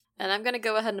And I'm going to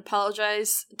go ahead and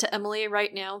apologize to Emily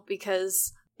right now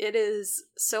because it is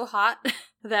so hot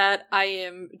that I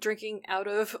am drinking out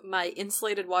of my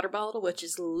insulated water bottle, which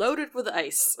is loaded with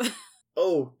ice.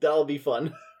 Oh, that'll be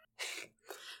fun.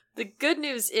 The good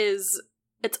news is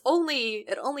it only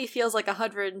feels like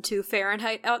 102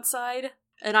 Fahrenheit outside,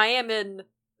 and I am in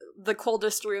the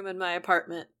coldest room in my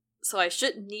apartment, so I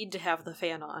shouldn't need to have the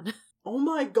fan on. Oh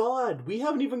my god, we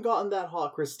haven't even gotten that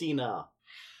hot, Christina.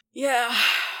 Yeah.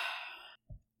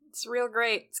 It's real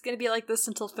great. It's gonna be like this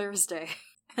until Thursday.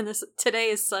 And today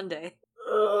is Sunday.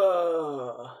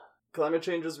 Climate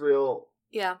change is real.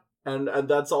 Yeah. And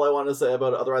that's all I want to say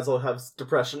about it, otherwise I'll have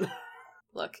depression.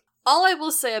 Look, all I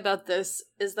will say about this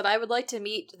is that I would like to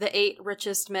meet the 8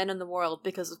 richest men in the world,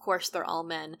 because of course they're all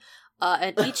men,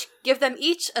 and give them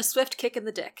each a swift kick in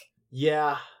the dick.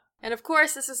 Yeah. And of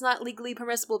course this is not legally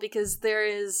permissible because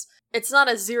it's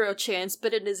not a 0 chance,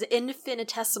 but it is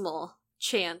infinitesimal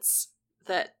chance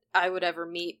that I would ever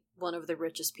meet one of the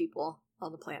richest people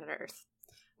on the planet Earth.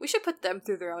 We should put them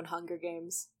through their own Hunger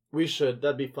Games. We should,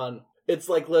 that'd be fun. It's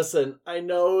like, listen, I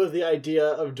know the idea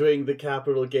of doing the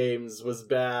Capitol Games was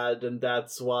bad, and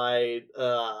that's why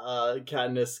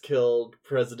Katniss killed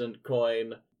President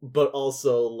Coin, but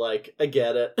also, like, I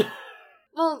get it.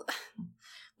 Well,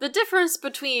 the difference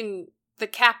between the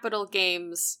Capitol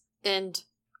Games and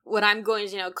what I'm going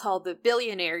to call the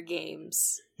Billionaire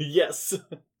Games... Yes.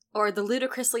 Or the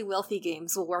Ludicrously Wealthy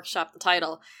Games, will workshop the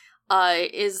title,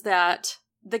 is that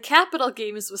the Capitol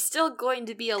Games was still going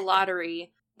to be a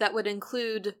lottery that would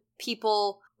include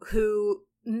people who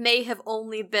may have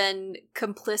only been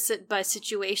complicit by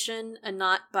situation and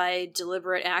not by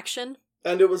deliberate action.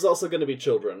 And it was also going to be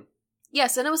children.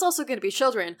 Yes, and it was also going to be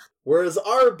children. Whereas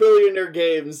our Billionaire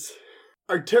Games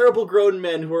are terrible grown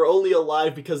men who are only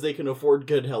alive because they can afford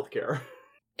good healthcare.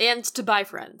 And to buy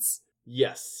friends.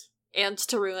 Yes. And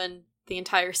to ruin the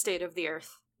entire state of the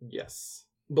earth. Yes.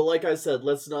 But like I said,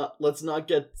 let's not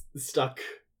get stuck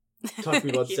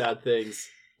talking about sad things.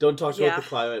 Don't talk about the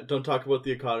climate. Don't talk about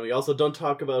the economy. Also, don't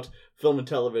talk about film and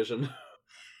television.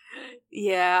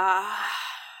 Yeah.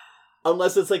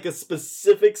 Unless it's like a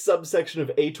specific subsection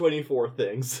of A24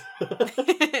 things.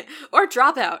 Or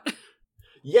Dropout.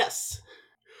 Yes.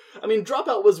 I mean,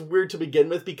 Dropout was weird to begin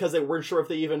with because they weren't sure if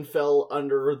they even fell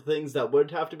under things that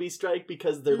would have to be strike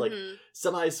because they're like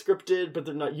semi-scripted, but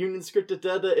they're not union scripted.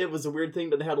 It was a weird thing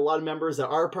that they had a lot of members that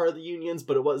are part of the unions,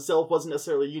 but it wasn't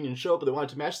necessarily a union show, but they wanted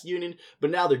to match the union, but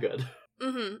now they're good.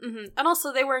 And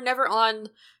also they were never on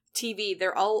TV.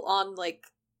 They're all on like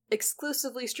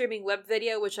exclusively streaming web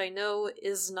video, which I know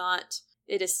is not,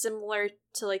 it is similar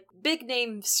to like big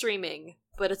name streaming,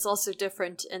 but it's also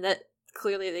different in that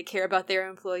clearly they care about their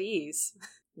employees.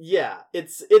 Yeah,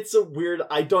 it's a weird,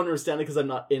 I don't understand it because I'm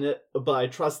not in it, but I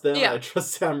trust them. Yeah. I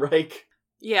trust Sam Reich.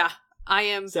 Yeah, I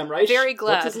am Sam Reich? Very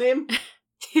glad. What's his name?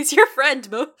 He's your friend,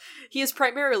 Mo. He is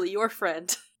primarily your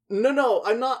friend. No,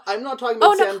 I'm not talking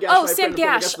about Sam Gash, my Sam friend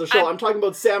Gash. Of the show. I'm talking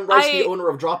about Sam Reich, the owner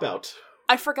of Dropout.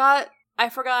 I forgot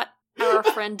our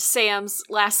friend Sam's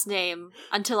last name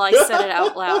until I said it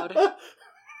out loud.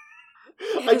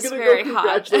 I'm going to go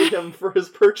congratulate him for his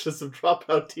purchase of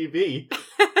Dropout TV.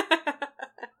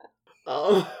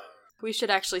 We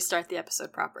should actually start the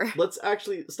episode proper. Let's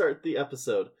actually start the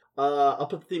episode. I'll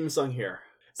put the theme song here.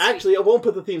 Sweet. Actually, I won't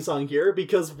put the theme song here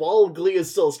because while Glee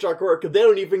is still struck work, they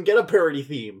don't even get a parody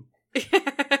theme.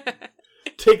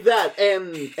 Take that,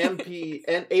 MP,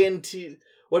 and ANT,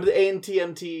 what are the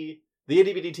ANTMT, the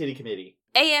Itty Bitty Titty Committee.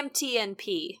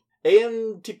 AMTNP.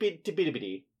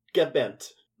 AMTPTPTPT. Get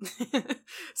bent.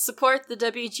 Support the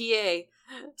WGA.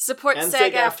 Support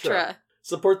SAG-AFTRA.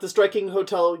 Support the striking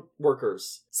hotel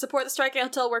workers. Support the striking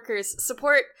hotel workers.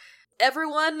 Support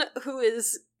everyone who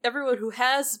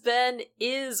has been,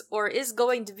 is, or is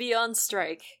going to be on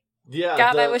strike. Yeah.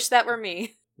 God, I wish that were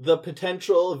me. The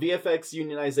potential VFX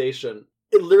unionization.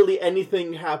 Literally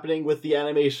anything happening with the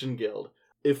Animation Guild.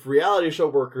 If reality show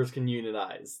workers can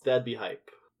unionize, that'd be hype.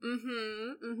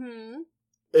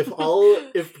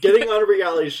 If getting on a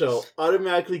reality show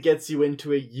automatically gets you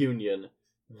into a union,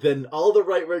 then all the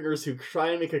right-wingers who try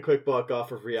and make a quick buck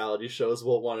off of reality shows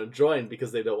won't want to join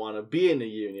because they don't want to be in a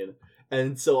union.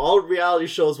 And so all reality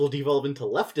shows will devolve into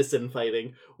leftist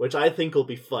infighting, which I think will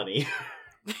be funny.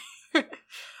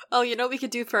 Oh, you know what we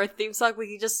could do for our theme song?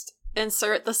 We could just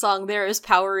insert the song "There Is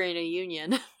Power in a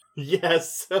Union."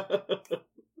 Yes.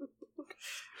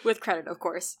 With credit, of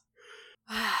course.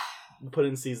 Put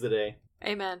in Seize the Day.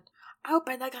 Amen.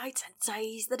 Open the gates and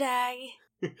seize the day.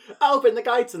 Open the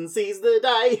gates and seize the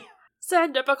day.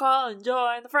 Send up a call and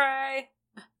join the fray.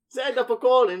 Send up a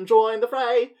call and join the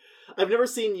fray. I've never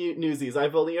seen Newsies.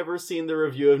 I've only ever seen the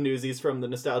review of Newsies from the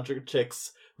Nostalgia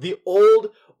Chicks. The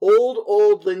old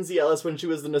Lindsay Ellis when she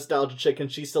was the Nostalgia Chick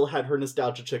and she still had her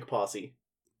Nostalgia Chick posse.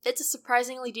 It's a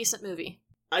surprisingly decent movie.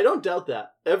 I don't doubt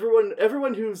that.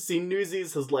 Everyone who's seen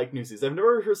Newsies has liked Newsies. I've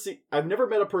never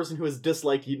met a person who has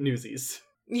disliked Newsies.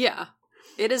 Yeah.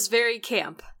 It is very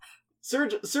camp.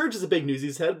 Serge is a big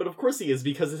Newsies head, but of course he is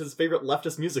because it's his favorite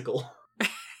leftist musical.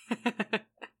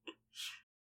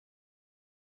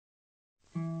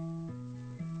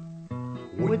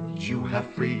 Would you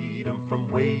have freedom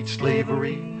from wage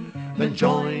slavery, then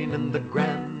join in the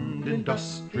grand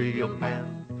industrial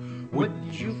band? Would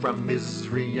you from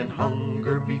misery and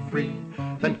hunger be free,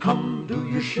 then come do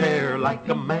your share like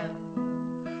a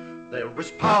man? There is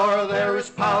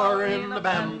power in the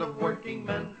band of working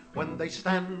men when they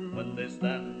stand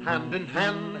hand in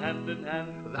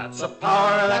hand. That's a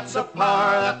power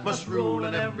that must rule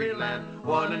in every land.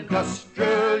 One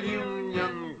industrial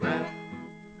union grand.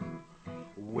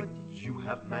 Would you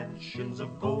have mansions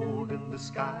of gold in the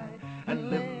sky and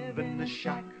live in a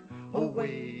shack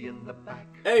away in the back?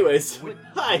 Anyways,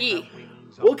 hi!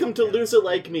 Welcome to Loser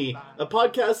Like Me, a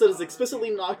podcast that is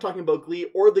explicitly not talking about Glee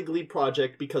or the Glee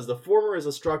Project because the former is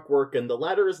a struck work and the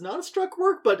latter is not a struck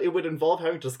work, but it would involve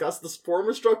having to discuss the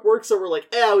former struck work, so we're like,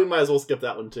 we might as well skip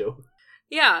that one too.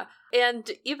 Yeah,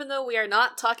 and even though we are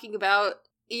not talking about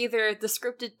either the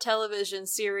scripted television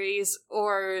series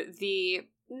or the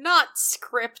not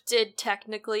scripted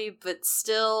technically, but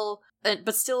still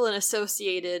an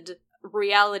associated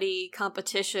reality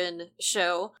competition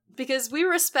show, because we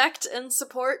respect and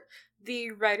support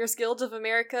the Writers Guild of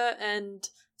America and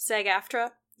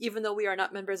SAG-AFTRA. Even though we are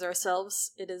not members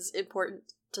ourselves, it is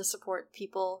important to support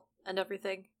people and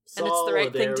everything. And it's the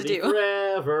right thing to do.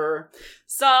 Forever.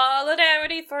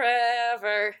 Solidarity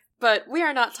forever. But we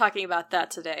are not talking about that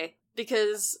today,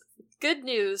 because good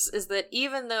news is that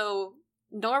even though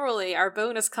normally our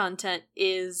bonus content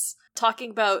is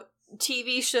talking about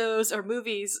TV shows or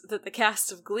movies that the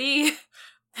cast of Glee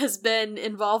has been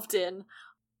involved in,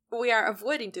 we are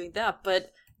avoiding doing that.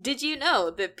 But did you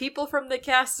know that people from the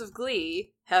cast of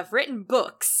Glee have written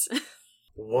books?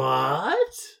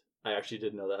 What? I actually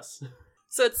didn't know this.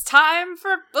 So it's time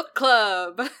for book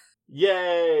club.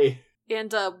 Yay!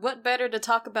 And what better to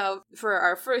talk about for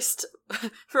our first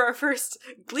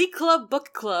Glee Club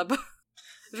book club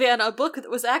than a book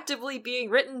that was actively being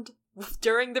written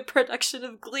during the production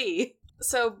of Glee.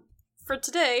 So, for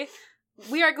today,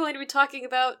 we are going to be talking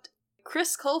about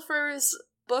Chris Colfer's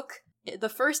book, the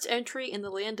first entry in the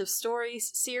Land of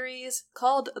Stories series,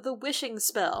 called The Wishing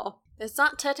Spell. It's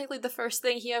not technically the first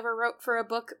thing he ever wrote for a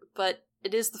book, but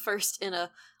it is the first in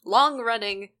a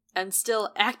long-running and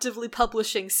still actively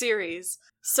publishing series.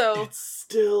 So it's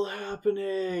still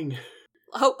happening.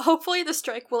 Hopefully the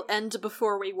strike will end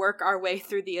before we work our way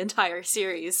through the entire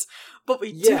series, but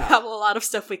we do have a lot of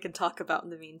stuff we can talk about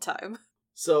in the meantime.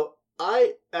 So,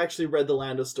 I actually read The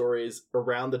Land of Stories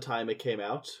around the time it came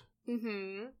out.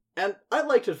 Mm-hmm. And I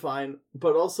liked it fine,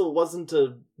 but also wasn't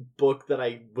a book that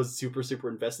I was super, super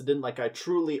invested in. Like, I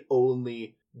truly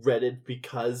only read it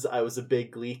because I was a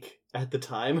big Gleek at the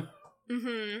time. Mm-hmm.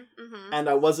 Mm-hmm. And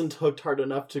I wasn't hooked hard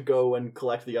enough to go and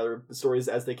collect the other stories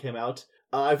as they came out.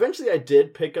 Eventually I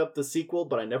did pick up the sequel,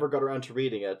 but I never got around to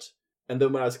reading it. And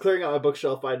then when I was clearing out my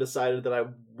bookshelf, I decided that I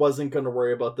wasn't going to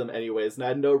worry about them anyways, and I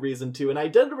had no reason to, and I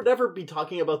would never be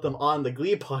talking about them on the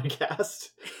Glee podcast.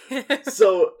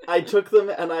 So I took them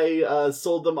and I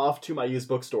sold them off to my used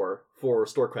bookstore for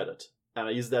store credit, and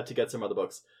I used that to get some other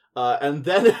books. And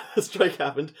then the strike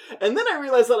happened, and then I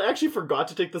realized that I actually forgot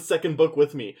to take the second book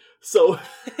with me. So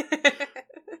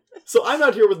I'm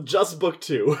out here with just book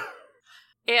 2.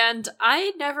 And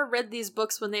I never read these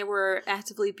books when they were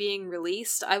actively being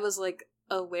released. I was,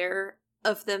 aware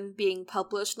of them being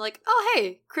published. Like, oh,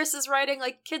 hey, Chris is writing,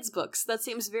 kids' books. That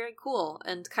seems very cool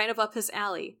and kind of up his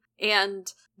alley.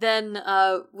 And then,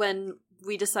 when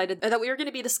we decided that we were going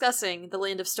to be discussing The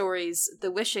Land of Stories,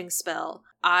 The Wishing Spell,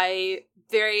 I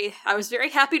was very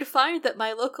happy to find that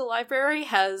my local library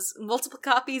has multiple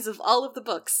copies of all of the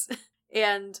books.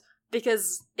 And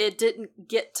because it didn't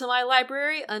get to my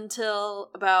library until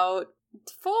about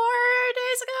 5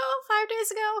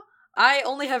 days ago. I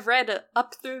only have read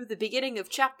up through the beginning of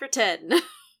chapter 10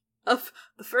 of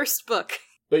the first book.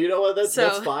 But you know what? That's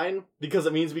fine, because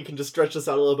it means we can just stretch this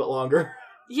out a little bit longer.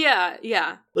 Yeah.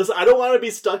 Listen, I don't want to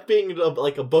be stuck being a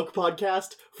book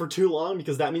podcast for too long,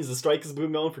 because that means the strike has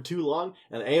been going for too long,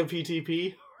 and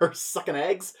AMPTP are sucking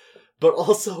eggs. But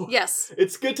also, yes,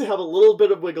 it's good to have a little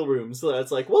bit of wiggle room, so that it's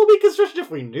like, well, we can stretch it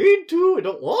if we need to. I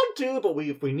don't want to, but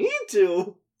if we need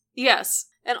to. Yes.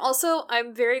 And also,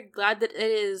 I'm very glad that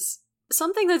it is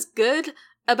something that's good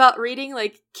about reading,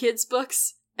 like, kids'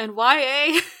 books and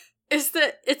YA is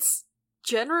that it's,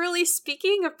 generally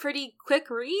speaking, a pretty quick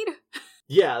read.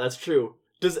 Yeah, that's true.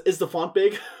 Is the font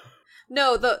big?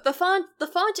 No, the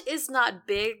font is not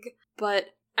big, but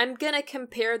I'm gonna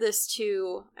compare this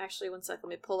to... Actually, one sec, let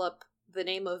me pull up the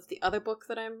name of the other book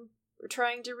that I'm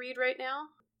trying to read right now.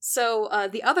 So,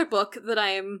 the other book that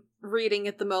I'm reading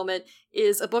at the moment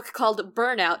is a book called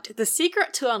Burnout: The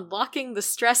Secret to Unlocking the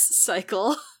Stress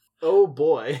Cycle. Oh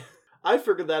boy. I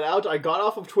figured that out. I got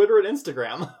off of Twitter and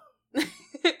Instagram.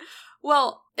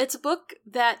 Well, it's a book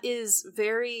that is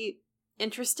very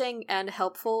interesting and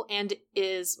helpful and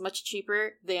is much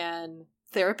cheaper than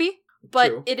therapy. But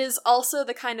True. It is also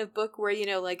the kind of book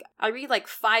where, like, I read,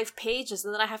 5 pages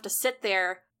and then I have to sit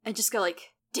there and just go,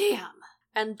 damn.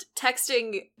 And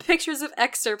texting pictures of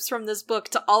excerpts from this book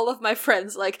to all of my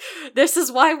friends, this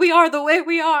is why we are the way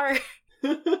we are.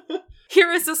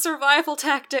 Here is a survival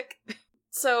tactic.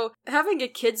 So, having a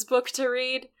kid's book to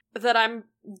read that I'm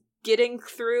getting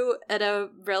through at a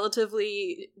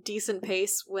relatively decent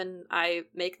pace when I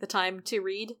make the time to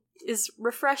read is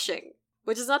refreshing.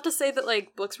 Which is not to say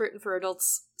that, books written for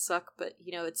adults suck, but,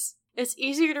 it's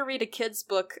easier to read a kid's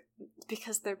book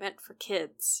because they're meant for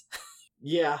kids.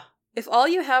 Yeah. If all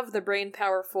you have the brain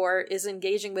power for is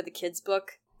engaging with a kid's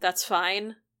book, that's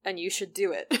fine, and you should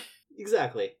do it.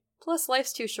 Exactly. Plus,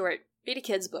 life's too short. Read a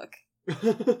kid's book.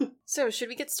 So, should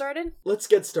we get started? Let's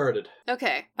get started.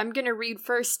 Okay, I'm gonna read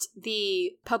first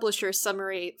the publisher's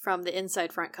summary from the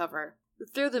inside front cover.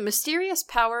 Through the mysterious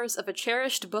powers of a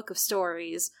cherished book of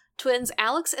stories, twins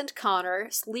Alex and Connor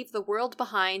leave the world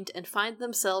behind and find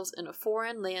themselves in a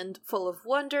foreign land full of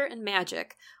wonder and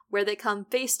magic, where they come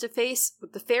face to face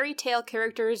with the fairy tale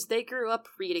characters they grew up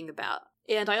reading about.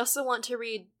 And I also want to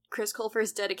read Chris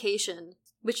Colfer's dedication,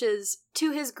 which is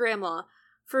to his grandma,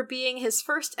 for being his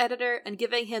first editor and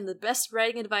giving him the best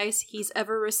writing advice he's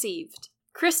ever received.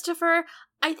 Christopher,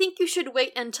 I think you should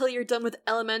wait until you're done with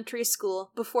elementary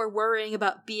school before worrying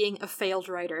about being a failed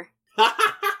writer.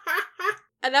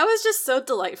 And that was just so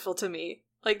delightful to me.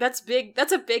 That's big.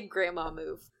 That's a big grandma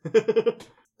move.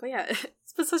 But yeah,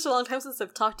 it's been such a long time since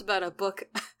I've talked about a book.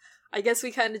 I guess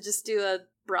we kind of just do a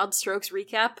broad strokes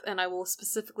recap, and I will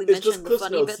specifically mention the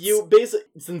funny notes. bits.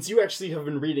 Since you actually have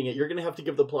been reading it, you're going to have to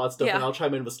give the plot stuff, Yeah. and I'll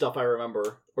chime in with stuff I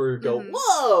remember. Or go, Mhm.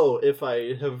 whoa, if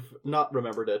I have not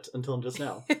remembered it until just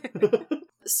now.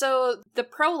 So, the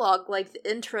prologue, the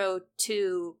intro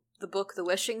to the book The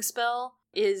Wishing Spell,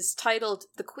 is titled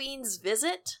The Queen's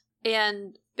Visit,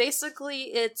 and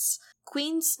basically it's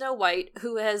Queen Snow White,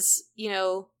 who has,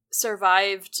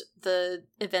 survived the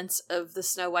events of the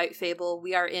Snow White fable.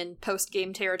 We are in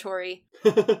post-game territory.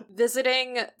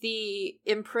 Visiting the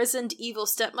imprisoned evil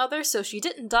stepmother, so she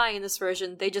didn't die in this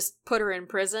version, they just put her in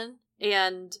prison,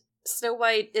 and Snow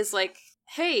White is like,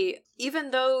 hey,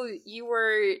 even though you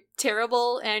were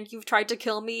terrible and you've tried to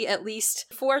kill me at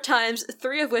least 4 times,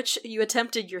 3 of which you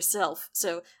attempted yourself,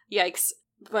 so yikes.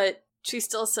 But she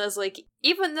still says,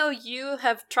 even though you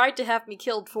have tried to have me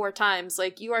killed 4 times,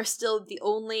 you are still the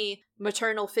only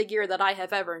maternal figure that I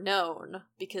have ever known,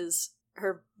 because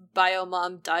her bio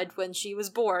mom died when she was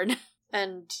born.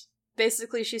 And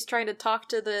basically she's trying to talk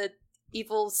to the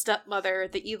evil stepmother,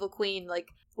 the evil queen,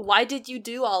 why did you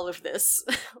do all of this?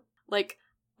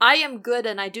 I am good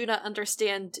and I do not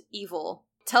understand evil.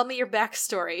 Tell me your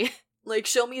backstory.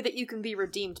 Show me that you can be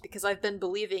redeemed, because I've been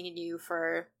believing in you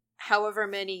for however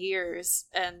many years,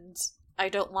 and I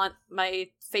don't want my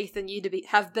faith in you to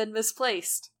have been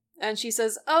misplaced. And she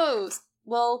says, oh,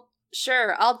 well,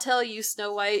 sure, I'll tell you,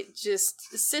 Snow White.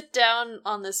 Just sit down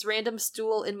on this random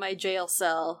stool in my jail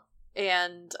cell,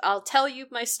 and I'll tell you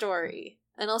my story.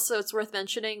 And also, it's worth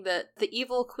mentioning that the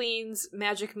evil queen's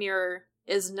magic mirror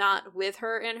is not with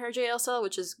her in her jail cell,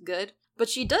 which is good. But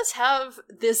she does have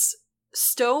this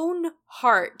stone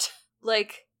heart.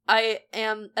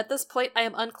 At this point, I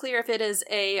am unclear if it is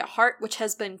a heart which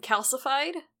has been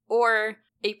calcified, or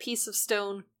a piece of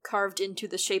stone carved into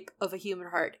the shape of a human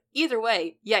heart. Either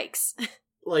way, yikes.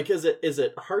 Is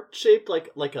it heart-shaped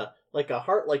like a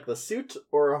heart like the suit,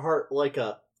 or a heart like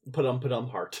a pa-dum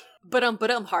heart?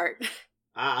 Ba-dum heart.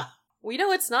 Ah. We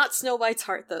know it's not Snow White's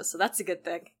heart, though, so that's a good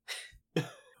thing.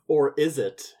 Or is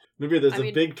it? Maybe there's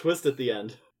a big twist at the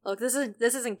end. Look, this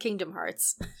isn't Kingdom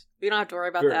Hearts. We don't have to worry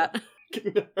about Sure. that.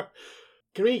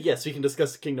 Yes, we can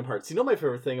discuss Kingdom Hearts. You know my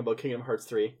favorite thing about Kingdom Hearts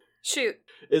 3? Shoot.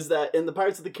 Is that in the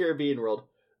Pirates of the Caribbean world,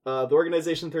 the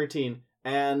Organization 13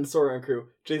 and Sora and crew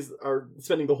are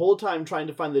spending the whole time trying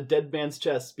to find the dead man's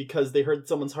chest because they heard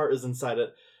someone's heart is inside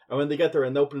it. And when they get there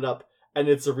and they open it up, and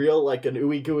it's a real, an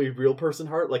ooey gooey real person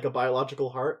heart, a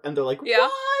biological heart, and they're like, Yeah.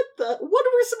 what? what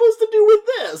are we supposed to do with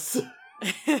this?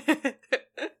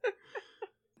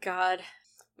 God.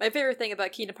 My favorite thing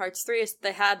about Kingdom Hearts 3 is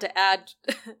they had to add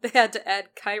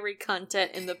Kairi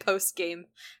content in the post game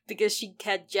because she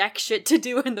had jack shit to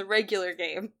do in the regular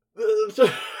game.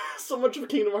 So much of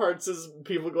Kingdom Hearts is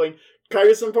people going,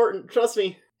 Kairi's important, trust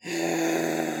me.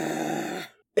 Hey,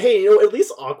 at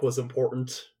least Aqua's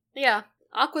important. Yeah,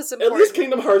 Aqua's important. At least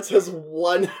Kingdom Hearts has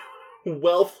one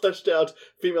well-fleshed-out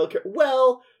female character.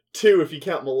 Well, two if you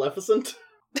count Maleficent.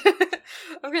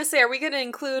 I'm gonna say, are we gonna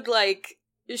include, like,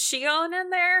 Shion in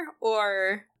there,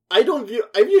 or... I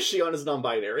view Shion as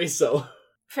non-binary, so...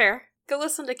 Fair. Go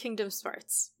listen to Kingdom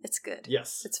Hearts. It's good.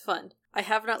 Yes. It's fun. I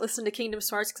have not listened to Kingdom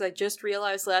Hearts because I just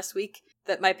realized last week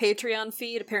that my Patreon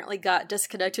feed apparently got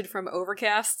disconnected from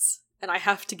Overcasts, and I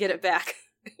have to get it back.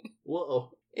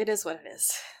 Whoa. It is what it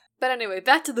is. But anyway,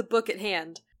 back to the book at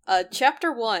hand.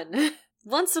 Chapter 1.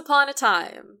 Once Upon a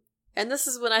Time. And this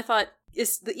is when I thought,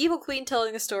 is the Evil Queen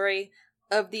telling a story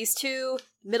of these two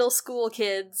middle school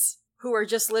kids who are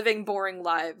just living boring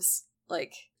lives?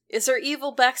 Like, is her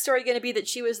evil backstory going to be that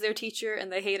she was their teacher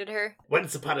and they hated her?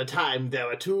 Once upon a time, there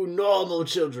were two normal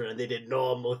children and they did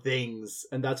normal things.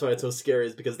 And that's why it's so scary,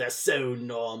 is because they're so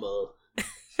normal.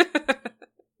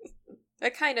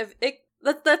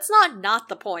 That's not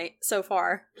the point so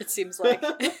far, it seems like.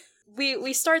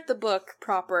 We start the book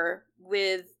proper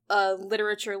with a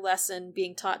literature lesson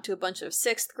being taught to a bunch of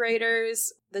 6th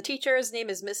graders. The teacher's name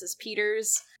is Mrs.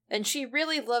 Peters, and she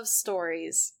really loves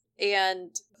stories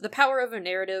and the power of a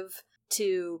narrative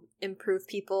to improve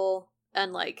people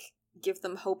and, like, give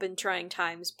them hope in trying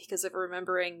times because of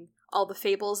remembering all the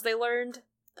fables they learned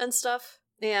and stuff.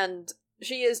 And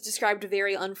she is described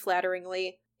very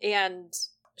unflatteringly, and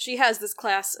she has this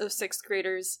class of 6th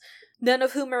graders, none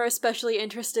of whom are especially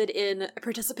interested in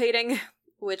participating,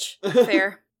 which,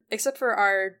 fair. Except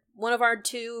for one of our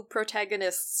two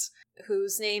protagonists,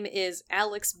 whose name is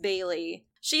Alex Bailey.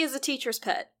 She is a teacher's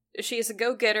pet. She is a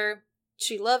go-getter.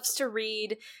 She loves to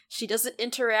read. She doesn't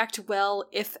interact well,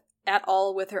 if at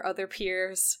all, with her other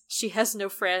peers. She has no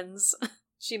friends.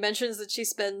 She mentions that she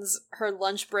spends her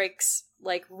lunch breaks,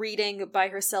 like, reading by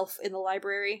herself in the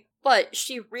library. But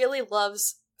she really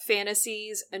loves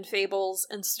fantasies and fables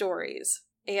and stories.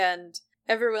 And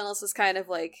everyone else is kind of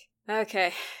like,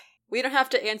 okay, we don't have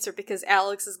to answer because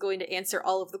Alex is going to answer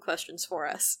all of the questions for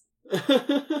us.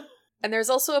 And there's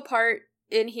also a part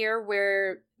in here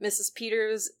where Mrs.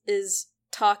 Peters is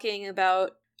talking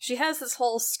about, she has this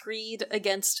whole screed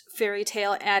against fairy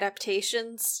tale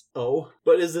adaptations. Oh,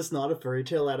 but is this not a fairy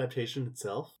tale adaptation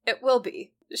itself? It will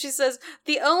be. She says,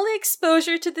 the only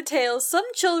exposure to the tales some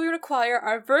children acquire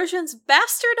are versions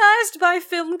bastardized by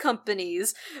film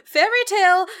companies. Fairy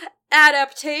tale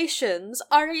adaptations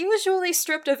are usually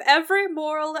stripped of every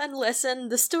moral and lesson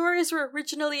the stories were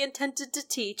originally intended to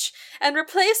teach, and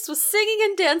replaced with singing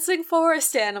and dancing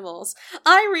forest animals.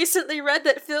 I recently read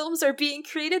that films are being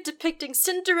created depicting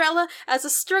Cinderella as a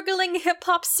struggling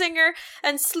hip-hop singer,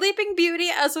 and Sleeping Beauty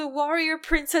as a warrior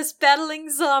princess battling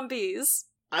zombies.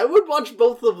 I would watch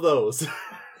both of those.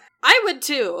 I would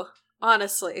too,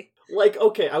 honestly. Like,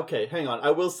 okay, hang on.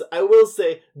 I will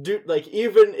say, dude, like,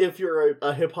 even if you're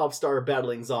a hip-hop star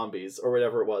battling zombies, or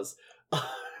whatever it was.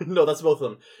 No, that's both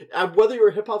of them. Whether you're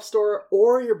a hip-hop star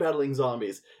or you're battling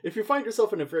zombies, if you find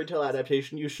yourself in a fairy tale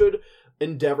adaptation, you should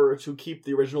endeavor to keep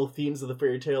the original themes of the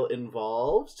fairy tale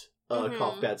involved.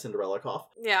 Cough, bad Cinderella cough.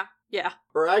 Yeah.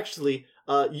 Or actually,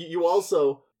 you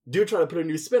also do try to put a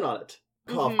new spin on it.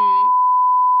 Cough.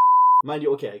 Mind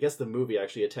you, okay, I guess the movie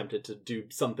actually attempted to do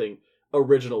something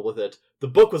original with it. The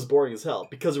book was boring as hell,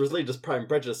 because it was literally just Pride and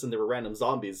Prejudice and there were random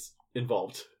zombies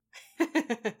involved.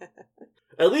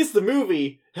 At least the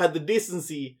movie had the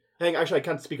decency... Actually, I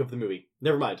can't speak of the movie.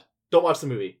 Never mind. Don't watch the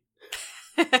movie.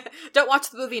 Don't watch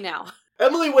the movie now.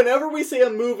 Emily, whenever we say a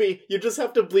movie, you just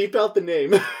have to bleep out the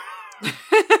name.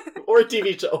 Or a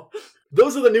TV show.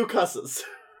 Those are the new cusses.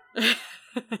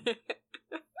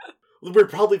 We're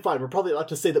probably fine. We're probably allowed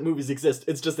to say that movies exist.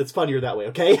 It's just, it's funnier that way,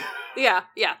 okay? Yeah,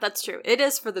 that's true. It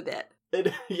is for the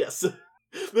bit. Yes.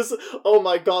 This, oh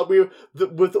my god,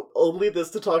 with only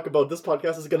this to talk about, this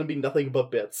podcast is going to be nothing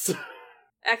but bits.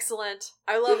 Excellent.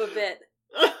 I love a bit.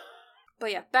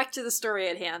 But yeah, back to the story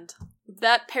at hand.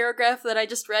 That paragraph that I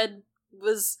just read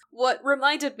was what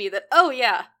reminded me that, oh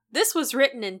yeah, this was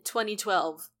written in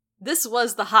 2012. This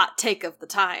was the hot take of the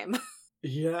time.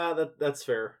 Yeah, that's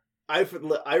fair.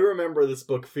 I remember this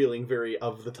book feeling very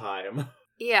of the time.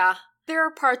 Yeah, there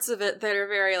are parts of it that are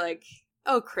very like,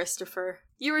 oh, Christopher,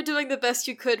 you were doing the best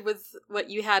you could with what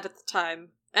you had at the time.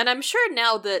 And I'm sure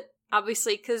now that,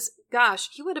 obviously, because, gosh,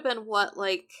 he would have been, what,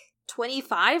 like,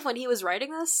 25 when he was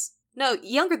writing this? No,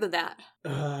 younger than that.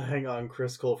 Hang on,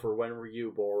 Chris Colfer, when were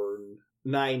you born?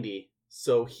 90.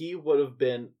 So he would have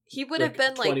been... He would have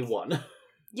been 21.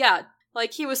 Yeah,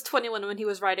 like he was 21 when he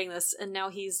was writing this, and now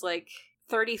he's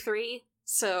 33,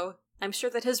 so I'm sure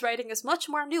that his writing is much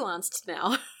more nuanced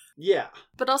now. Yeah.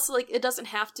 But also, it doesn't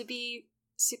have to be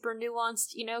super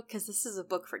nuanced, because this is a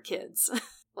book for kids.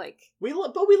 But we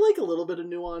like a little bit of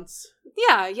nuance.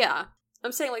 Yeah.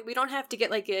 I'm saying, we don't have to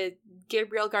get, a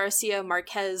Gabriel Garcia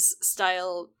Marquez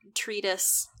style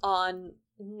treatise on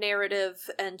narrative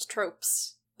and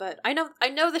tropes. But I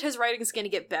know that his writing is going to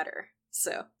get better.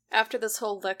 So, after this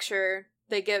whole lecture,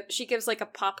 she gives, a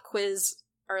pop quiz,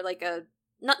 or,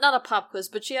 not a pop quiz,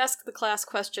 but she asks the class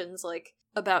questions,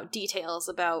 about details,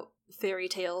 about fairy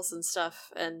tales and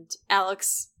stuff, and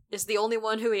Alex is the only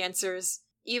one who answers,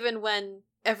 even when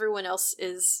everyone else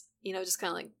is, just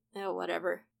kind of oh,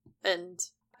 whatever. And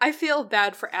I feel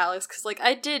bad for Alex, because,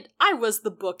 I was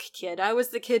the book kid. I was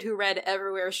the kid who read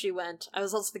everywhere she went. I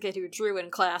was also the kid who drew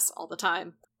in class all the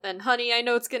time. And, honey, I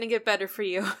know it's gonna get better for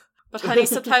you. But, honey,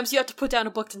 sometimes you have to put down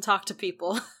a book and talk to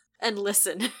people. And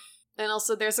listen. And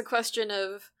also, there's a question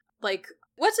of,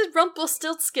 what did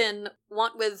Rumpelstiltskin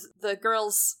want with the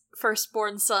girl's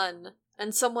firstborn son?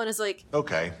 And someone is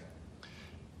okay.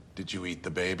 Did you eat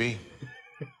the baby?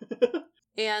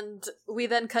 And we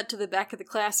then cut to the back of the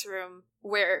classroom,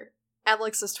 where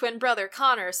Alex's twin brother,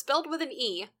 Connor, spelled with an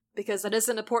E, because that is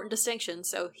an important distinction,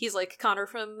 so he's like Connor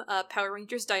from Power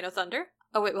Rangers Dino Thunder.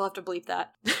 Oh wait, we'll have to bleep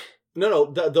that. No,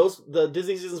 the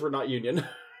Disney seasons were not Union.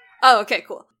 Oh, okay,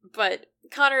 cool. But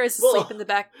Connor is asleep in the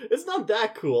back. It's not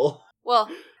that cool. Well,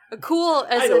 cool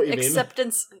as an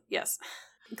acceptance. Yes.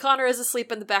 Connor is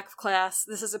asleep in the back of class.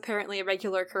 This is apparently a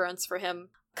regular occurrence for him.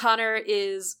 Connor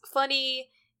is funny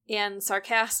and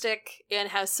sarcastic and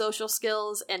has social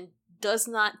skills and does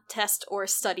not test or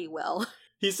study well.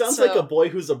 He sounds like a boy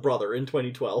who's a brother in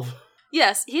 2012.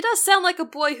 Yes, he does sound like a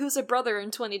boy who's a brother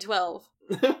in 2012.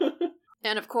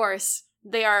 And of course,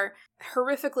 they are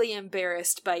horrifically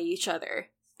embarrassed by each other.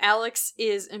 Alex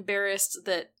is embarrassed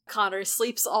that Connor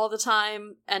sleeps all the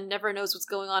time and never knows what's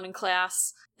going on in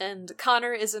class. And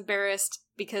Connor is embarrassed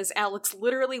because Alex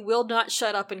literally will not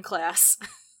shut up in class.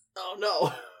 Oh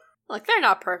no. They're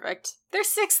not perfect. They're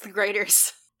 6th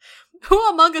graders. Who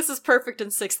among us is perfect in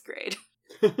 6th grade?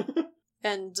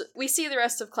 And we see the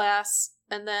rest of class,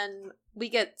 and then we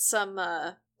get some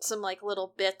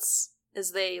little bits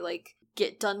as they,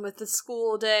 get done with the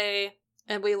school day,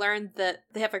 and we learn that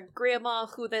they have a grandma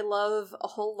who they love a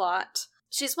whole lot.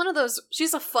 She's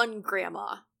a fun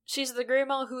grandma. She's the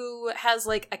grandma who has,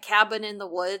 a cabin in the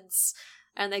woods,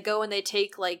 and they go and they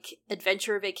take,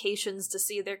 adventure vacations to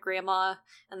see their grandma,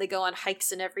 and they go on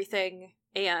hikes and everything,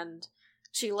 and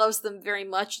she loves them very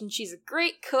much, and she's a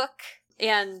great cook,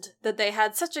 and that they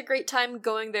had such a great time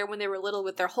going there when they were little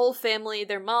with their whole family,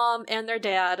 their mom and their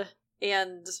dad,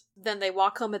 and then they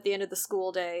walk home at the end of the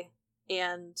school day,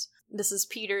 and Mrs.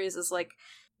 Peters is like,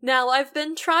 "Now, I've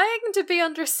been trying to be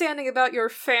understanding about your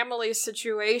family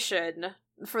situation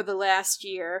for the last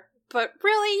year, but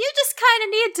really, you just kind of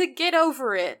need to get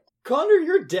over it." Connor,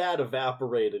 your dad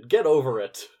evaporated. Get over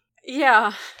it.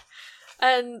 Yeah.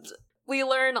 And we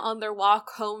learn on their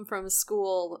walk home from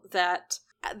school that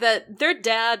their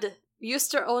dad used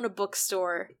to own a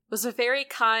bookstore, was a very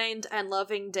kind and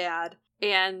loving dad,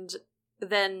 and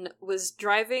then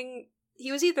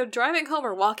he was either driving home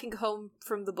or walking home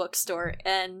from the bookstore,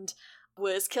 and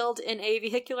was killed in a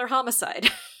vehicular homicide.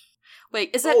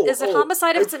 Wait, is it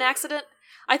homicide if it's an accident?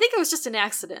 I think it was just an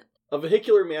accident. A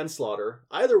vehicular manslaughter.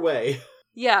 Either way.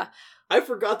 Yeah. I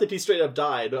forgot that he straight up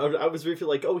died. I was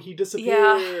really he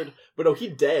disappeared. Yeah. But no,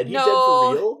 he's dead. He's dead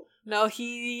for real? No,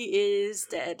 he is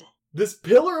dead. This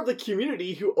pillar of the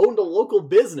community who owned a local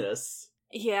business.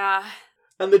 Yeah.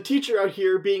 And the teacher out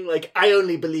here being like, "I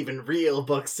only believe in real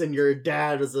books and your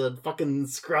dad is a fucking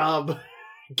scrub.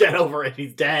 Get over it,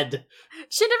 he's dead."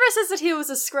 She never says that he was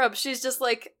a scrub. She's just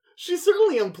like... She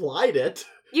certainly implied it.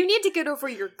 You need to get over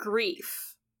your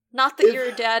grief. Not that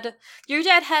your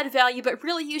dad had value, but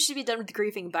really you should be done with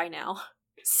grieving by now.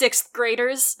 6th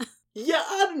graders. Yeah,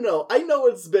 I don't know. I know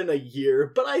it's been a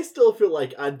year, but I still feel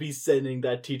like I'd be sending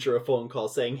that teacher a phone call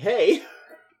saying, "Hey,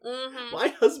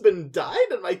 my husband died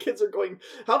and my kids are going,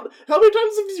 how many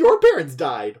times have your parents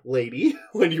died, lady,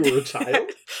 when you were a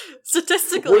child?"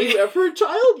 Statistically. Were you ever a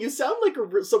child? You sound like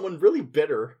someone really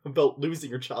bitter about losing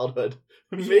your childhood.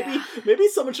 Maybe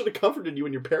someone should have comforted you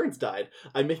when your parents died.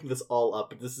 I'm making this all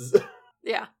up. This is...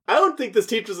 Yeah. I don't think this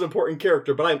teacher's an important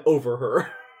character, but I'm over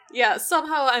her. Yeah,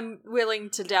 somehow I'm willing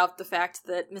to doubt the fact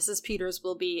that Mrs. Peters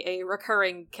will be a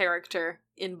recurring character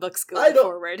in books going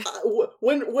forward.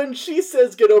 When she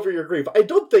says get over your grief, I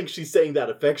don't think she's saying that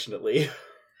affectionately.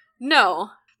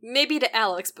 No. Maybe to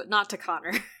Alex, but not to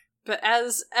Connor. But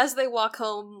as they walk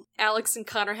home, Alex and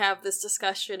Connor have this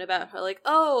discussion about how, like,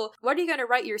 oh, what are you going to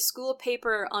write your school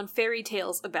paper on fairy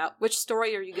tales about? Which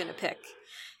story are you going to pick?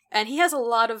 And he has a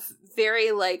lot of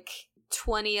very, like,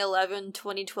 2011,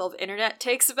 2012 internet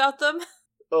takes about them.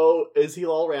 Oh, is he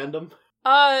all random?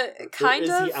 Kind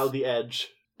of. Is he out the edge?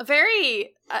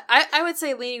 Very, I would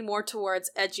say leaning more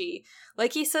towards edgy.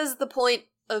 Like, he says the point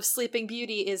of Sleeping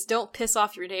Beauty is don't piss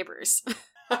off your neighbors.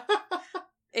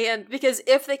 And because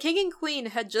if the king and queen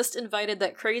had just invited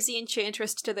that crazy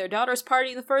enchantress to their daughter's party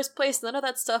in the first place, none of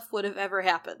that stuff would have ever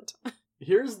happened.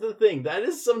 Here's the thing, that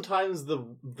is sometimes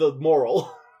the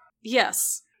moral.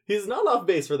 Yes. He's not off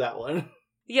base for that one.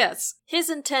 Yes. His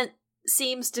intent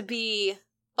seems to be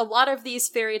a lot of these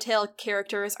fairy tale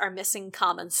characters are missing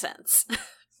common sense,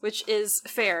 which is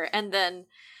fair. And then,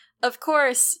 of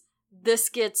course, this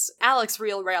gets Alex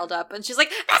real riled up, and she's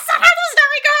like, that's not how the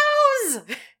story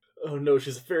goes! Oh no,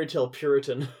 she's a fairy tale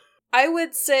Puritan. I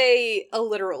would say a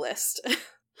literalist.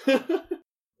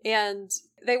 And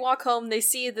they walk home, they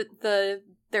see that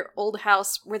their old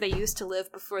house where they used to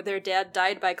live before their dad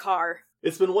died by car.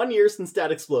 It's been 1 year since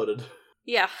Dad exploded.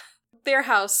 Yeah. Their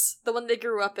house, the one they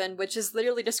grew up in, which is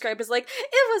literally described as like,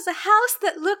 it was a house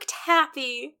that looked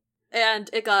happy.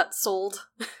 And it got sold.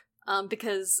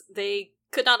 Because they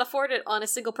could not afford it on a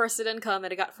single person income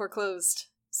and it got foreclosed.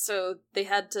 So they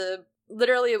had to,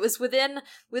 literally it was within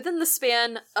the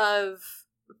span of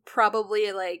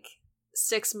probably like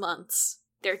 6 months.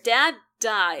 Their dad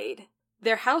died.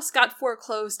 Their house got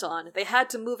foreclosed on. They had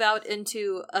to move out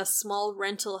into a small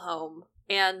rental home.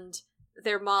 And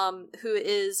their mom, who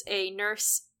is a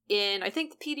nurse in, I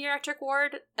think, the pediatric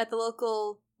ward at the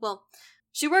local, well,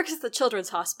 she works at the children's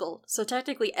hospital, so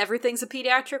technically everything's a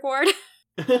pediatric ward.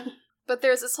 But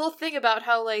there's this whole thing about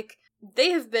how, like, they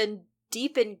have been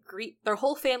deep in grief, their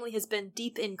whole family has been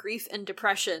deep in grief and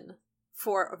depression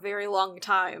for a very long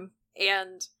time.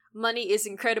 And money is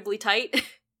incredibly tight,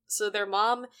 so their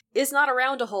mom is not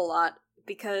around a whole lot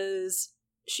because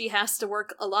she has to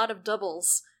work a lot of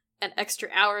doubles and extra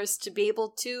hours to be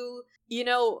able to, you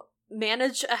know,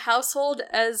 manage a household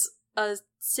as a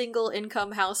single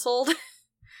income household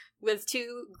with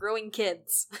 2 growing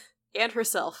kids and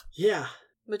herself. Yeah.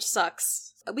 Which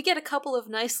sucks. We get a couple of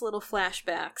nice little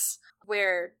flashbacks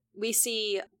where we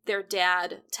see their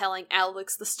dad telling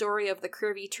Alex the story of the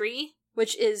curvy tree,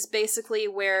 which is basically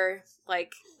where,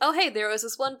 like, oh hey, there was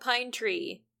this one pine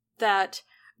tree that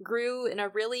grew in a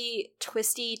really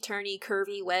twisty, turny,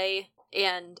 curvy way,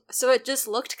 and so it just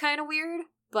looked kind of weird,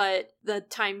 but the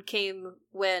time came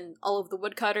when all of the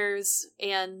woodcutters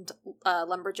and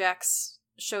lumberjacks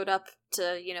showed up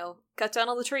to, you know, cut down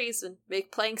all the trees and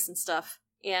make planks and stuff,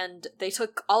 and they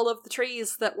took all of the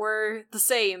trees that were the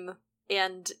same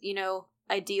and, you know,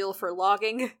 ideal for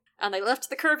logging, and they left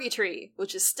the curvy tree,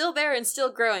 which is still there and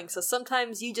still growing, so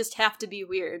sometimes you just have to be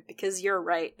weird, because you're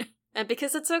right. And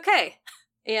because it's okay.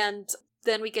 And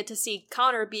then we get to see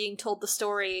Connor being told the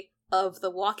story of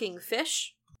the walking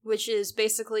fish, which is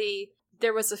basically,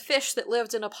 there was a fish that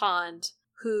lived in a pond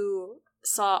who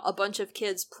saw a bunch of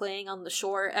kids playing on the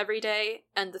shore every day,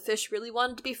 and the fish really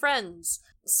wanted to be friends.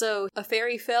 So a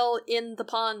fairy fell in the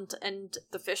pond, and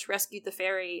the fish rescued the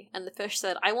fairy, and the fish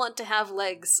said, I want to have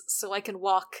legs so I can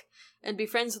walk and be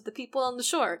friends with the people on the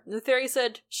shore. And the fairy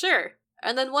said, sure.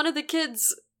 And then one of the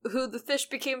kids who the fish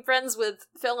became friends with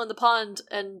fell in the pond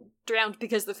and drowned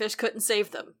because the fish couldn't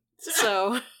save them.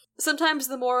 So sometimes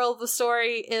the moral of the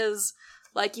story is,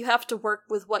 like, you have to work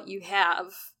with what you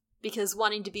have, because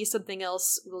wanting to be something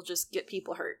else will just get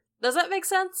people hurt. Does that make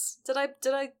sense? Did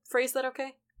I phrase that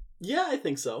okay? Yeah, I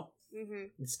think so. Mm-hmm.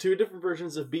 It's 2 different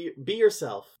versions of be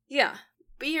yourself. Yeah,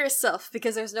 be yourself,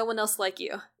 because there's no one else like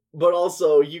you. But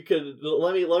also, you could,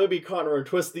 let me be Connor and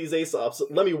twist these Aesops.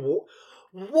 Let me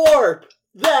warp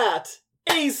that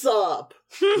Aesop!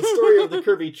 The story of the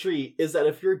curvy tree is that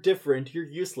if you're different, you're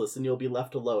useless and you'll be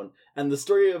left alone. And the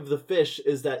story of the fish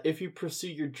is that if you pursue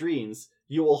your dreams,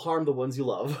 you will harm the ones you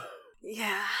love.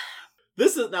 Yeah.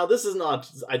 This is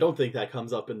not, I don't think that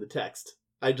comes up in the text.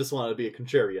 I just want to be a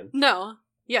contrarian. No.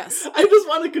 Yes. I just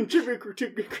want to contribute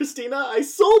to Christina. I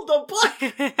sold the book!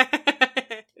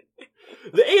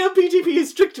 The AMPTP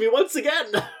has tricked me once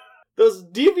again! Those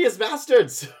devious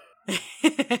bastards!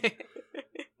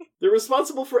 They're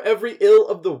responsible for every ill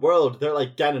of the world. They're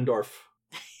like Ganondorf.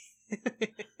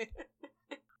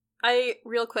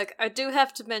 Real quick, I do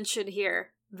have to mention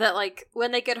here that, like,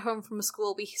 when they get home from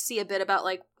school, we see a bit about,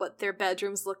 like, what their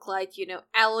bedrooms look like. You know,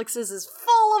 Alex's is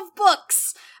full of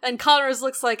books, and Connor's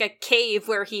looks like a cave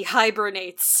where he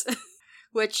hibernates.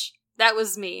 Which, that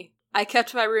was me. I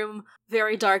kept my room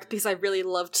very dark because I really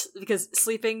loved, because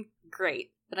sleeping,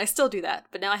 great. And I still do that,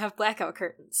 but now I have blackout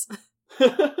curtains.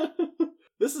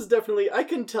 This is definitely, I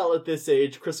can tell at this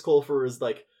age, Chris Colfer is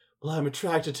like, well, I'm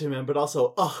attracted to him, but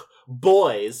also, ugh,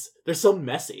 boys, they're so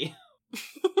messy.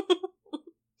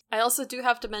 I also do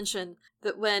have to mention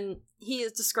that when he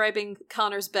is describing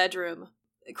Connor's bedroom,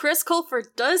 Chris Colfer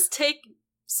does take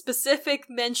specific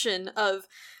mention of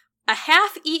a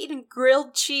half-eaten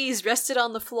grilled cheese rested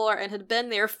on the floor and had been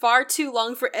there far too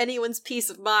long for anyone's peace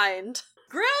of mind.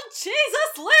 Grilled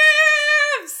Jesus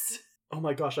lives! Oh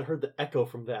my gosh, I heard the echo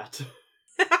from that.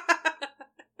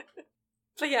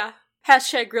 But yeah,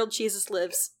 hashtag grilled Jesus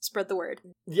lives. Spread the word.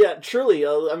 Yeah, truly,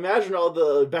 imagine all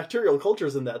the bacterial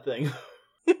cultures in that thing.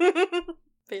 But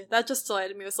yeah, that just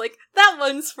delighted me. It was like, that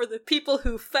one's for the people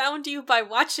who found you by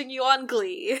watching you on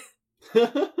Glee.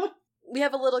 We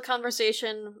have a little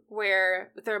conversation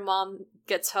where their mom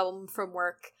gets home from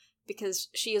work because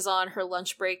she is on her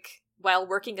lunch break while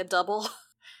working a double.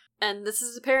 And this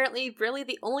is apparently really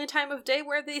the only time of day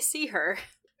where they see her.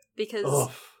 Because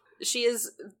she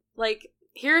is, like,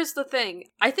 here's the thing.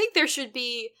 I think there should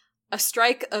be a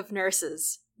strike of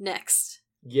nurses next.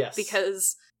 Yes.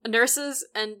 Because nurses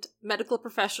and medical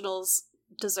professionals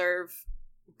deserve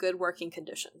good working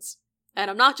conditions. And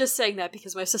I'm not just saying that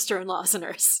because my sister-in-law is a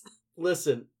nurse.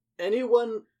 Listen,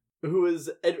 anyone who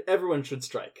is... everyone should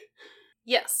strike.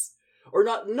 Yes. Or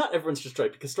not everyone should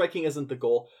strike, because striking isn't the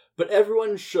goal, but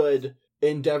everyone should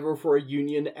endeavor for a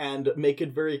union and make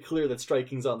it very clear that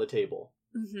striking's on the table.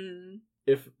 Mm-hmm.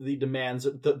 If the demands,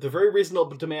 the very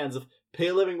reasonable demands of pay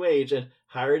a living wage and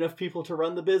hire enough people to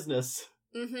run the business.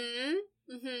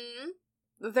 Mm-hmm.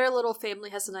 Mm-hmm. Their little family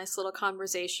has a nice little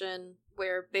conversation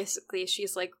where basically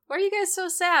she's like, why are you guys so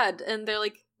sad? And they're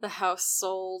like, the house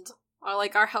sold. Or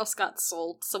like, our house got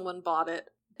sold. Someone bought it.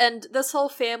 And this whole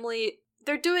family,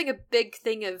 they're doing a big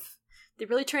thing of, they're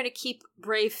really trying to keep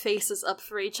brave faces up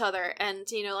for each other. And,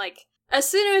 you know, like, as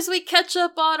soon as we catch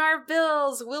up on our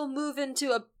bills, we'll move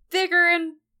into a bigger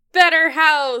and better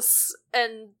house.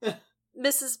 And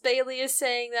Mrs. Bailey is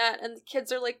saying that, and the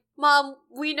kids are like, Mom,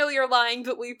 we know you're lying,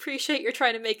 but we appreciate you're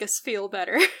trying to make us feel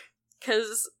better.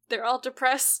 Because they're all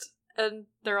depressed, and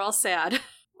they're all sad.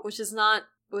 Which is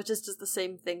just the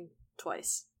same thing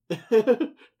twice.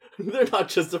 They're not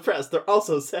just depressed, they're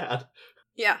also sad.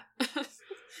 Yeah.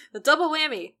 The double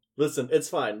whammy. Listen, it's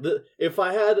fine. If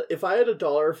I had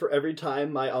 $1 for every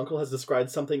time my uncle has described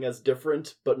something as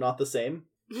different but not the same,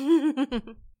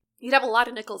 you'd have a lot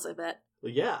of nickels, I bet.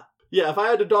 Well, yeah. Yeah, if I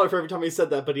had $1 for every time he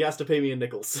said that, but he has to pay me in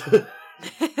nickels.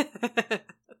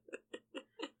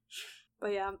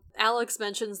 But yeah, Alex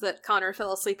mentions that Connor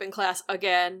fell asleep in class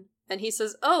again, and he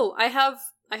says, oh, I have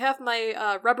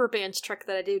my rubber band trick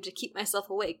that I do to keep myself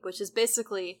awake, which is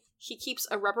basically he keeps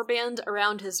a rubber band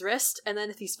around his wrist, and then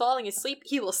if he's falling asleep,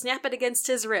 he will snap it against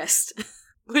his wrist.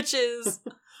 Which is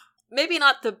maybe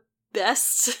not the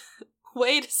best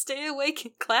way to stay awake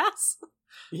in class.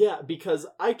 Yeah, because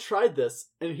I tried this,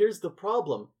 and here's the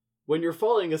problem. When you're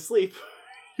falling asleep,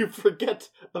 you forget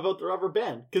about the rubber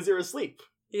band, because you're asleep.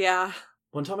 Yeah.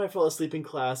 One time I fell asleep in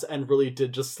class and really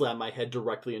did just slam my head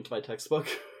directly into my textbook.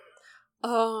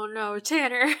 Oh no,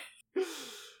 Tanner.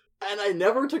 And I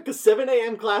never took a 7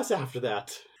 a.m. class after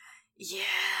that. Yeah.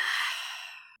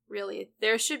 Really,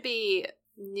 there should be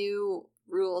new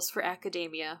rules for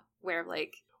academia where,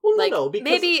 like... Well, no, because,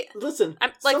 maybe, listen,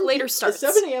 like, later starts.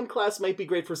 A 7 a.m. class might be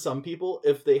great for some people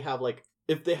if they have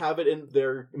it in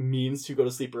their means to go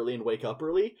to sleep early and wake up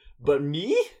early. But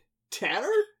me? Tanner?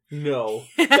 No.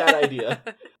 Bad idea.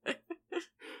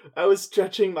 I was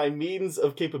stretching my means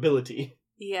of capability.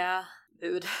 Yeah,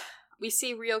 dude. We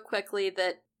see real quickly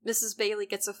that Mrs. Bailey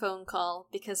gets a phone call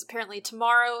because apparently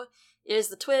tomorrow is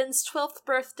the twins' 12th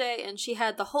birthday and she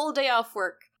had the whole day off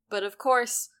work. But of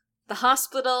course, the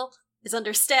hospital is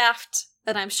understaffed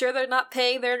and I'm sure they're not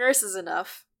paying their nurses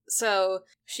enough. So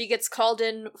she gets called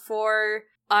in for,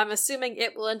 I'm assuming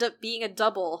it will end up being a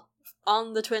double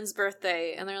on the twins'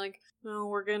 birthday. And they're like, no,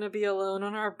 we're gonna be alone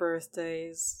on our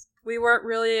birthdays. We weren't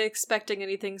really expecting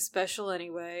anything special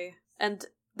anyway. And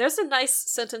there's a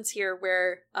nice sentence here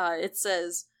where it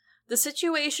says, the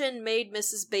situation made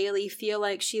Mrs. Bailey feel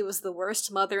like she was the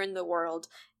worst mother in the world,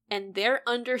 and their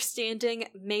understanding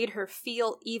made her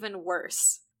feel even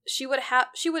worse. She would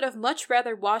have much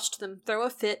rather watched them throw a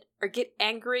fit, or get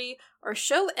angry, or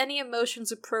show any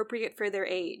emotions appropriate for their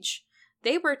age.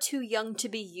 They were too young to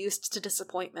be used to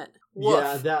disappointment.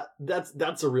 Woof. Yeah,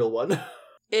 that's a real one.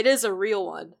 It is a real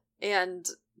one. And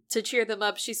to cheer them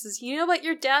up, she says, you know what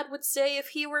your dad would say if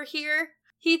he were here?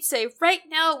 He'd say, right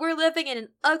now we're living in an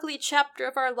ugly chapter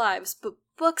of our lives, but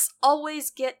books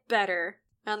always get better.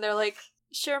 And they're like,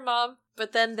 sure, Mom.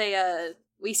 But then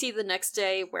we see the next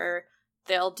day where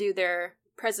they'll do their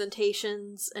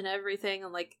presentations and everything.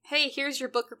 I'm like, hey, here's your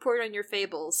book report on your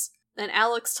fables. And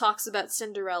Alex talks about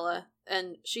Cinderella,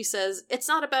 and she says, it's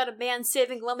not about a man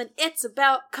saving a woman, it's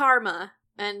about karma.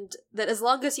 And that as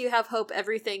long as you have hope,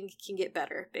 everything can get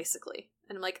better, basically.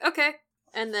 And I'm like, okay.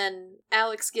 And then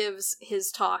Alex gives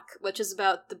his talk, which is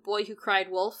about the boy who cried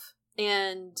wolf.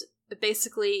 And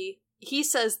basically, he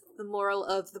says the moral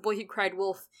of the boy who cried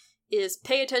wolf is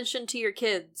pay attention to your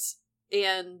kids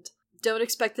and don't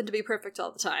expect them to be perfect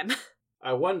all the time.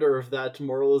 I wonder if that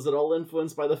moral is at all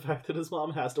influenced by the fact that his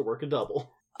mom has to work a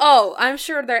double. Oh, I'm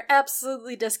sure they're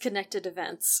absolutely disconnected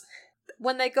events.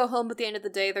 When they go home at the end of the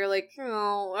day, they're like,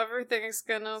 oh, we're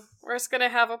just gonna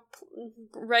have a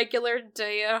regular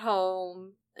day at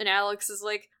home. And Alex is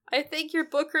like, I think your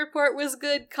book report was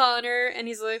good, Connor. And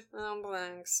he's like, oh,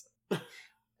 thanks.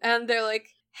 And they're like,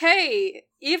 hey,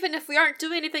 even if we aren't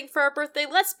doing anything for our birthday,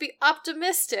 let's be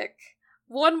optimistic.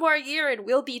 1 more year and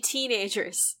we'll be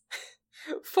teenagers.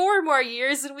 4 more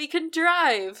years and we can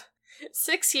drive.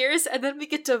 6 years and then we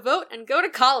get to vote and go to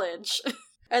college.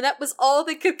 And that was all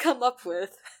they could come up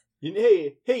with.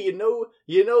 Hey,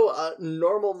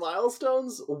 normal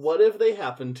milestones? What if they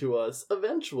happen to us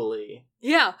eventually?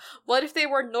 Yeah, what if they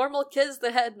were normal kids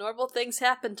that had normal things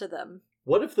happen to them?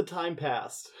 What if the time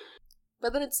passed?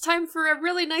 But then it's time for a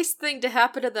really nice thing to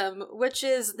happen to them, which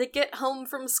is they get home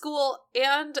from school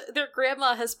and their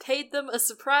grandma has paid them a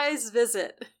surprise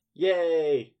visit.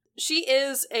 Yay! She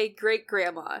is a great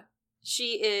grandma.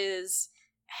 She is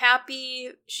happy,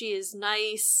 she is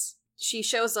nice, she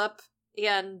shows up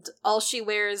and all she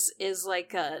wears is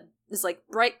like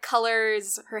bright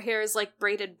colors, her hair is like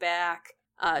braided back,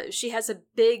 she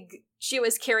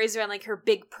always carries around like her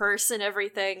big purse and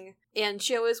everything, and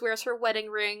she always wears her wedding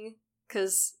ring,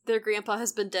 because their grandpa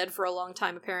has been dead for a long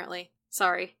time apparently.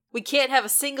 Sorry. We can't have a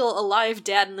single alive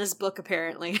dad in this book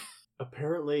apparently.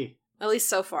 Apparently. At least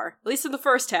so far. At least in the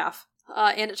first half.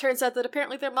 And it turns out that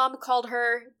apparently their mom called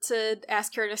her to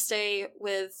ask her to stay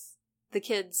with the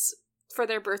kids for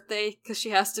their birthday because she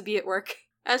has to be at work.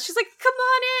 And she's like, come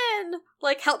on in!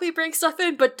 Like, help me bring stuff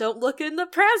in, but don't look in the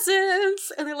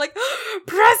presents! And they're like,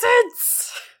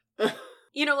 presents!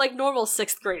 Like normal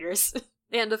 6th graders.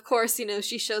 And of course,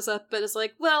 she shows up but is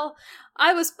like, well,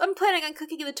 I'm planning on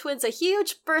cooking the twins a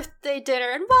huge birthday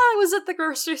dinner, and while I was at the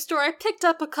grocery store, I picked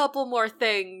up a couple more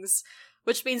things.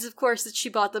 Which means, of course, that she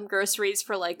bought them groceries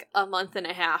for, like, a month and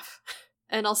a half.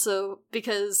 And also,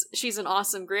 because she's an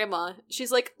awesome grandma,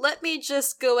 she's like, let me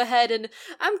just go ahead and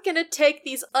I'm gonna take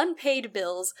these unpaid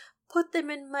bills, put them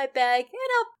in my bag,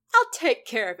 and I'll take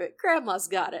care of it. Grandma's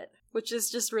got it. Which is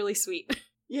just really sweet.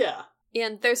 Yeah.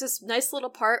 And there's this nice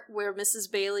little part where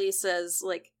Mrs. Bailey says,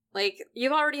 like,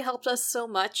 you've already helped us so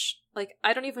much. Like,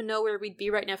 I don't even know where we'd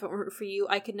be right now if it weren't for you.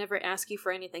 I could never ask you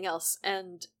for anything else.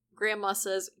 And Grandma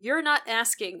says, you're not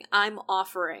asking, I'm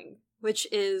offering. Which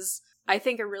is, I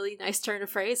think, a really nice turn of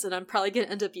phrase, and I'm probably going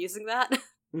to end up using that.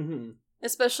 Mm-hmm.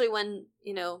 Especially when,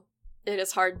 it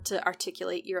is hard to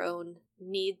articulate your own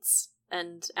needs,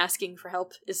 and asking for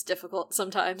help is difficult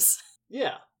sometimes.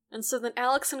 Yeah. And so then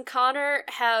Alex and Connor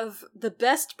have the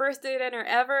best birthday dinner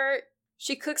ever.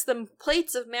 She cooks them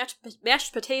plates of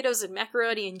mashed potatoes and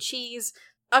macaroni and cheese,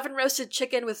 oven-roasted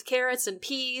chicken with carrots and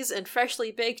peas, and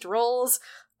freshly baked rolls.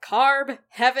 Carb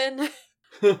heaven.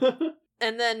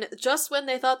 And then, just when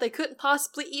they thought they couldn't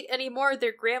possibly eat anymore,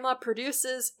 their grandma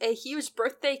produces a huge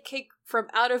birthday cake from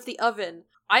out of the oven.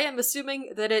 I am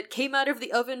assuming that it came out of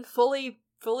the oven fully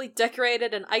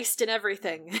decorated and iced and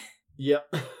everything.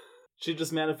 Yep. She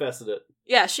just manifested it.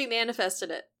 Yeah, she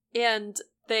manifested it. And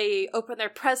they open their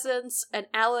presents, and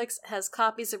Alex has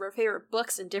copies of her favorite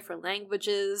books in different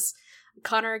languages.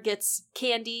 Connor gets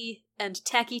candy and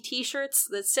tacky t-shirts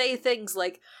that say things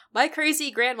like, my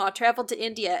crazy grandma traveled to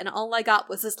India and all I got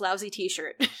was this lousy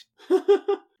t-shirt.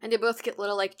 And they both get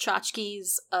little,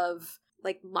 tchotchkes of,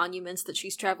 monuments that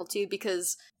she's traveled to,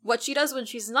 because what she does when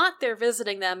she's not there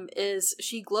visiting them is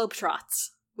she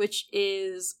globetrots, which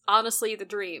is honestly the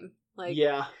dream.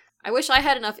 Yeah. I wish I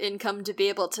had enough income to be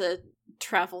able to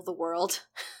travel the world.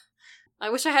 I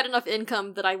wish I had enough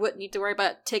income that I wouldn't need to worry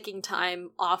about taking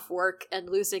time off work and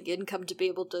losing income to be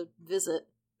able to visit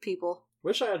people.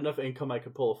 Wish I had enough income I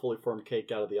could pull a fully formed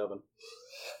cake out of the oven.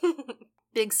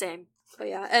 Big same. But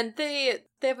yeah, and they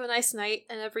have a nice night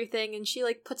and everything, and she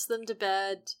puts them to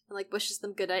bed and wishes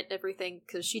them good night and everything,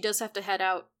 because she does have to head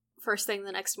out first thing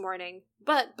the next morning.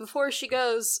 But before she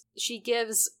goes, she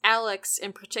gives Alex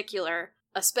in particular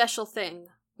a special thing,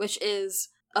 which is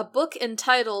a book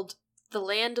entitled The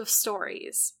Land of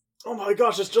Stories. Oh my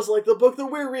gosh, it's just like the book that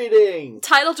we're reading!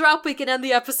 Title drop, we can end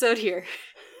the episode here.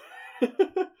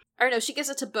 Or no, she gives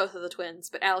it to both of the twins,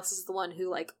 but Alex is the one who,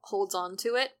 like, holds on to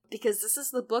it. Because this is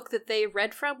the book that they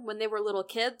read from when they were little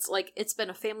kids. Like, it's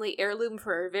been a family heirloom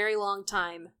for a very long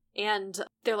time. And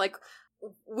they're like,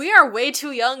 we are way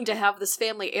too young to have this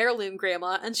family heirloom,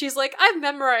 Grandma. And she's like, I've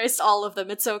memorized all of them,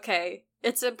 it's okay.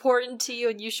 It's important to you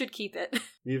and you should keep it.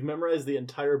 You've memorized the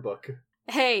entire book.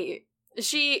 Hey,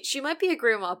 she might be a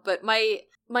grandma, but my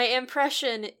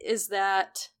impression is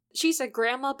that she's a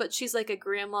grandma, but she's like a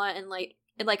grandma in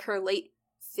her late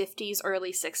 50s,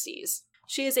 early 60s.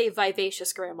 She is a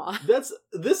vivacious grandma.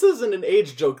 This isn't an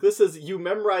age joke. This is you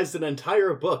memorized an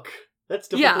entire book. That's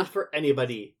difficult for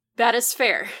anybody. That is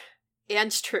fair.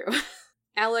 And true.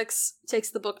 Alex takes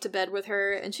the book to bed with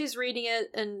her, and she's reading it,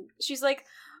 and she's like,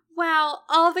 wow,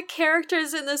 all the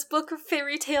characters in this book of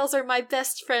fairy tales are my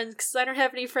best friends, because I don't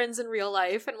have any friends in real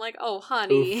life. And I'm like, oh,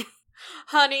 honey. Oof.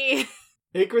 Honey.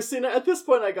 Hey, Christina, at this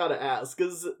point I gotta ask,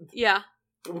 because... Yeah.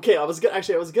 Okay, I was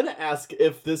gonna ask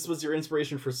if this was your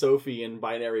inspiration for Sophie in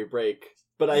Binary Break,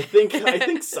 but I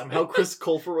think somehow Chris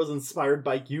Colfer was inspired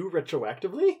by you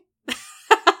retroactively?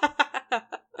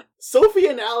 Sophie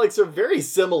and Alex are very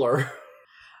similar.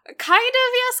 Kind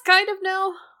of, yes, kind of,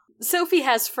 no. Sophie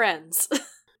has friends.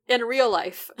 In real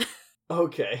life.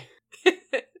 Okay.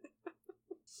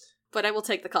 But I will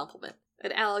take the compliment.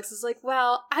 And Alex is like,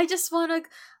 wow,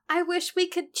 I wish we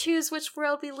could choose which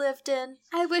world we lived in.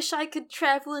 I wish I could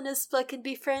travel in this book and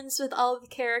be friends with all the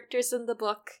characters in the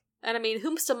book. And I mean,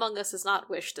 whomst among us has not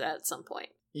wished that at some point?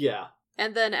 Yeah.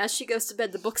 And then as she goes to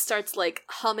bed, the book starts, like,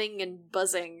 humming and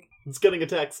buzzing. It's getting a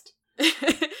text.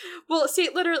 Well, see,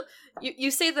 literally,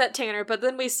 you say that, Tanner, but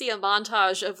then we see a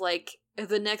montage of, like,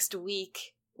 the next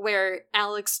week where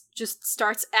Alex just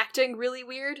starts acting really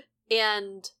weird.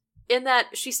 And in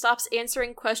that, she stops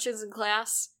answering questions in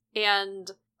class,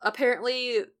 and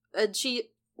apparently she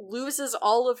loses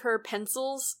all of her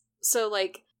pencils. So,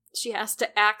 like, she has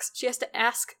to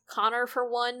ask Connor for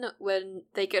one when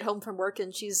they get home from work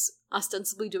and she's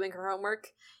ostensibly doing her homework.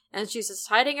 And she's just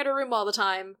hiding in her room all the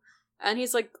time. And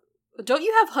he's like, don't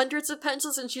you have hundreds of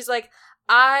pencils? And she's like,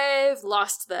 I've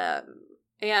lost them.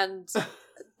 And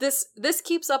this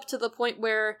keeps up to the point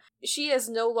where she is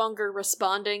no longer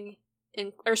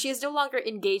she is no longer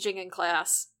engaging in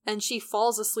class. And she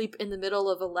falls asleep in the middle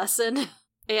of a lesson.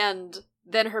 And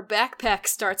then her backpack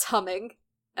starts humming.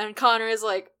 And Connor is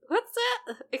like, what's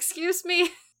that? Excuse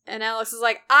me? And Alex is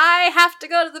like, I have to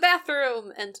go to the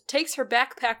bathroom! And takes her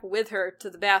backpack with her to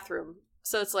the bathroom.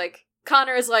 So it's like,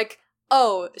 Connor is like,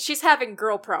 oh, she's having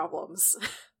girl problems.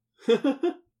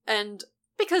 And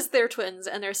because they're twins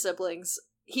and they're siblings,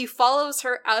 he follows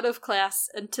her out of class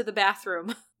and to the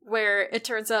bathroom, where it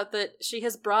turns out that she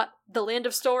has brought the Land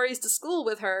of Stories to school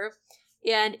with her,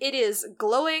 and it is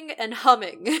glowing and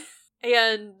humming.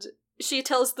 And she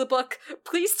tells the book,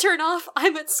 please turn off,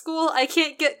 I'm at school, I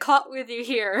can't get caught with you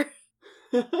here.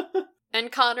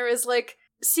 And Connor is like,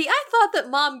 see, I thought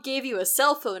that Mom gave you a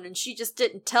cell phone and she just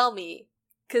didn't tell me.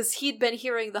 Because he'd been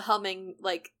hearing the humming,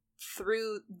 like,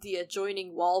 through the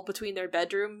adjoining wall between their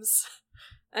bedrooms.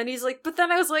 And he's like, but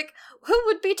then I was like, who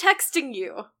would be texting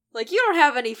you? Like, you don't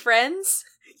have any friends.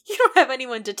 You don't have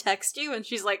anyone to text you. And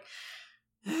she's like,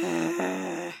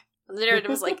 and the narrator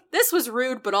was like, this was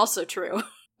rude, but also true.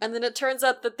 And then it turns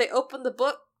out that they open the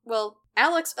book. Well,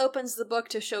 Alex opens the book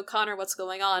to show Connor what's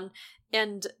going on.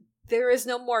 And there is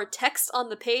no more text on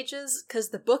the pages because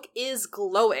the book is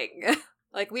glowing.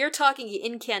 Like, we are talking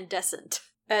incandescent.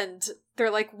 And they're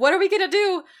like, what are we gonna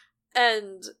do?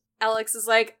 And Alex is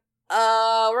like,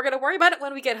 we're gonna worry about it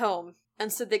when we get home.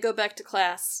 And so they go back to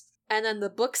class. And then the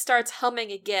book starts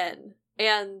humming again.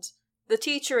 And the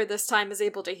teacher this time is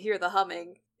able to hear the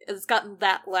humming. It's gotten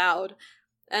that loud.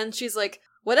 And she's like,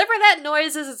 whatever that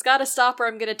noise is, it's gotta stop or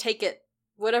I'm gonna take it.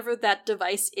 Whatever that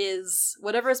device is,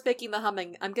 whatever is making the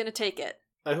humming, I'm gonna take it.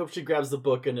 I hope she grabs the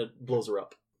book and it blows her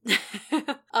up.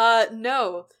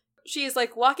 No. She's,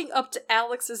 like, walking up to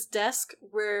Alex's desk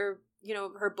where, you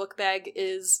know, her book bag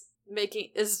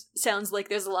sounds like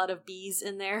there's a lot of bees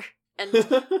in there. And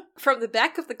from the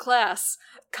back of the class,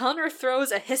 Connor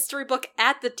throws a history book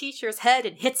at the teacher's head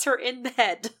and hits her in the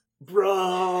head.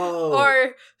 Bro!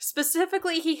 Or,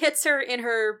 specifically, he hits her in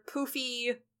her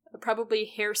poofy,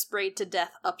 probably hairsprayed to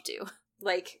death updo.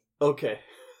 Like... Okay.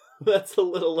 That's a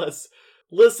little less...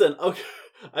 Listen, okay...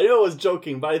 I know I was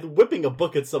joking, but whipping a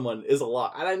book at someone is a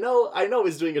lot. And I know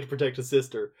he's doing it to protect his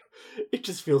sister. It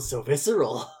just feels so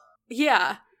visceral.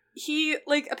 Yeah. he,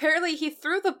 apparently he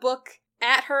threw the book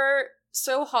at her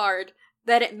so hard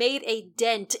that it made a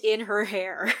dent in her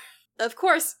hair. Of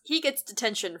course, he gets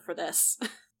detention for this.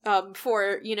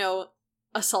 For,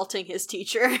 assaulting his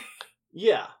teacher.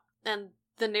 Yeah. And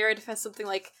the narrative has something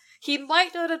like, he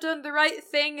might not have done the right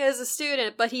thing as a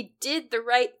student, but he did the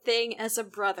right thing as a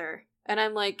brother. And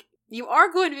I'm like, you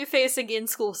are going to be facing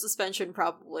in-school suspension,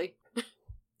 probably.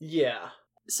 Yeah.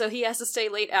 So he has to stay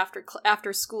late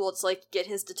after school to, get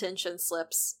his detention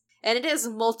slips. And it is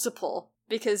multiple,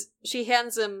 because she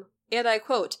hands him, and I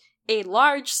quote, a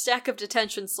large stack of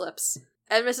detention slips.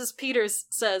 And Mrs. Peters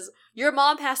says, your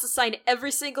mom has to sign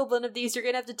every single one of these. You're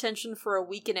gonna have detention for a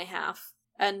week and a half.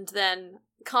 And then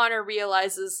Connor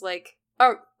realizes,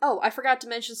 oh, I forgot to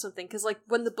mention something, because,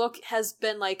 when the book has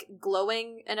been,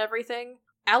 glowing and everything,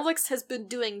 Alex has been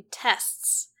doing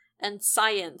tests and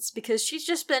science, because she's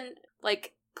just been,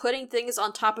 putting things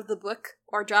on top of the book,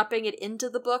 or dropping it into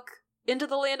the book, into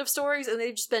the Land of Stories, and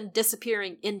they've just been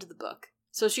disappearing into the book.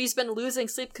 So she's been losing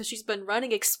sleep because she's been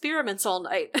running experiments all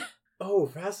night. Oh,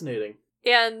 fascinating.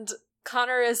 And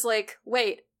Connor is like,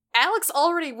 wait, Alex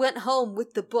already went home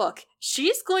with the book.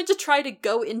 She's going to try to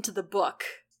go into the book.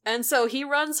 And so he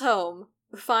runs home,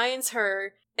 finds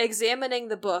her examining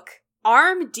the book,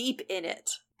 arm deep in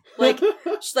it.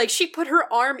 She put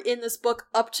her arm in this book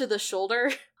up to the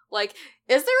shoulder.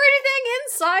 Is there anything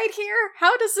inside here?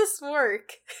 How does this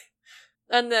work?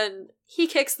 And then he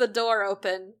kicks the door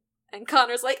open, and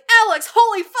Connor's like, Alex,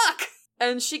 holy fuck!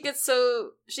 And she gets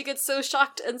so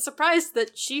shocked and surprised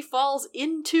that she falls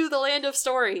into the Land of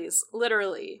Stories,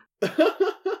 literally.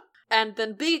 And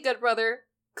then being a good brother,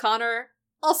 Connor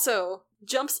also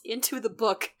jumps into the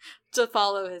book to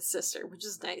follow his sister, which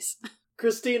is nice.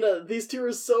 Christina, these two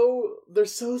are they're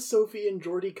so Sophie and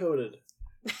Geordie coded.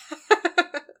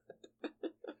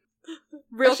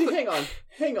 Actually,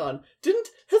 hang on.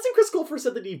 Hasn't Chris Colfer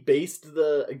said that he based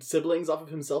the siblings off of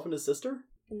himself and his sister?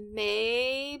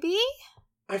 Maybe?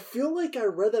 I feel like I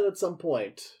read that at some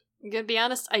point. I'm gonna be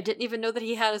honest, I didn't even know that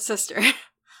he had a sister.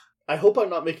 I hope I'm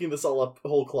not making this all up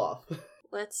whole cloth.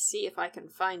 Let's see if I can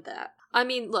find that. I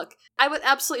mean, look, I would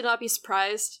absolutely not be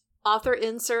surprised. Author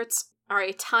inserts are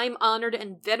a time-honored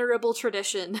and venerable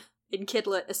tradition, in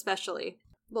Kidlit especially.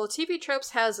 Well, TV Tropes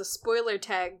has a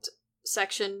spoiler-tagged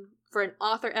section for an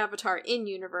author avatar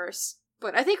in-universe,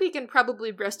 but I think we can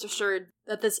probably rest assured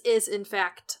that this is, in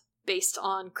fact, based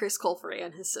on Chris Colfer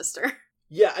and his sister.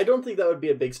 Yeah, I don't think that would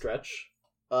be a big stretch.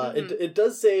 It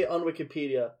does say on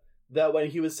Wikipedia that when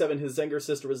he was 7, his younger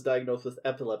sister was diagnosed with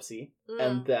epilepsy,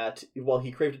 and that while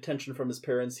he craved attention from his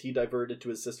parents, he diverted to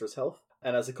his sister's health,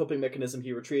 and as a coping mechanism,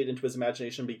 he retreated into his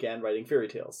imagination and began writing fairy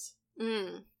tales.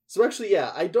 So actually,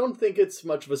 yeah, I don't think it's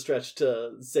much of a stretch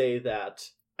to say that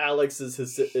Alex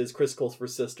is Chris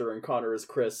Colfer's sister and Connor is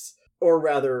Chris. Or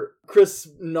rather, Chris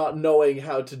not knowing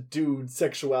how to do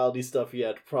sexuality stuff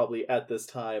yet, probably at this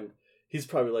time. He's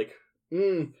probably like,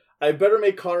 I better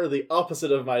make Connor the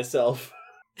opposite of myself.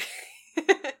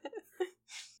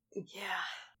 Yeah.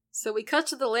 So we cut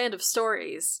to the Land of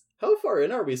Stories. How far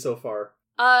in are we so far?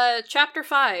 Chapter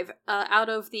 5, out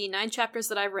of the 9 chapters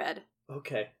that I've read.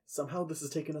 Okay, somehow this has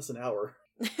taken us an hour.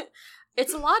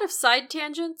 It's a lot of side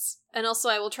tangents, and also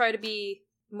I will try to be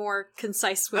more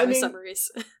concise with my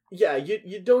summaries. Yeah,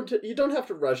 you don't have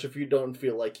to rush if you don't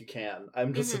feel like you can.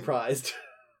 I'm just surprised.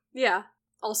 Yeah.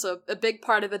 Also, a big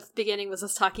part of it at the beginning was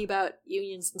us talking about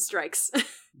unions and strikes.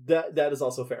 That is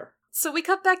also fair. So we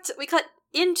cut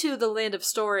into the Land of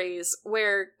Stories,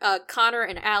 where Connor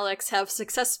and Alex have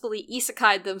successfully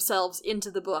isekai'd themselves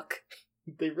into the book.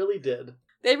 They really did.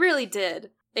 They really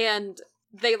did. And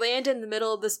they land in the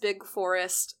middle of this big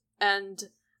forest, and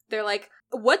they're like,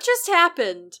 what just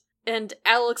happened? And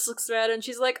Alex looks around and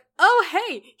she's like, oh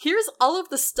hey, here's all of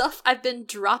the stuff I've been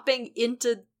dropping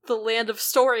into the Land of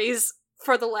Stories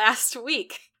for the last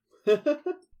week.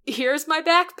 Here's my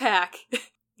backpack.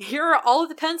 Here are all of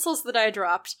the pencils that I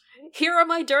dropped. Here are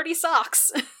my dirty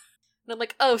socks. And I'm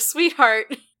like, oh,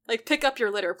 sweetheart, pick up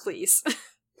your litter, please.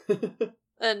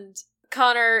 And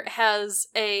Connor has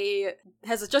a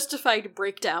justified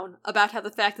breakdown about how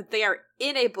the fact that they are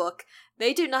in a book,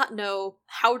 they do not know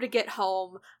how to get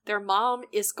home. Their mom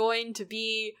is going to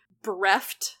be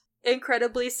bereft,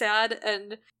 incredibly sad,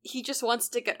 and he just wants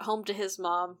to get home to his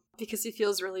mom because he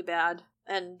feels really bad.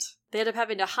 And they end up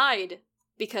having to hide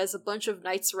because a bunch of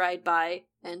knights ride by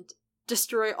and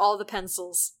destroy all the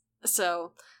pencils.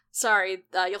 So, sorry,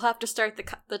 you'll have to start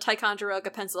the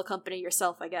Ticonderoga Pencil Company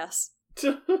yourself, I guess.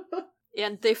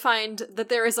 And they find that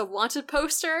there is a wanted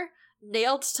poster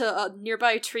nailed to a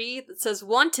nearby tree that says,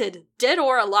 "Wanted, dead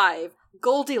or alive,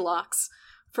 Goldilocks,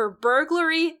 for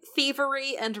burglary,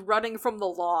 thievery, and running from the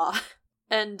law.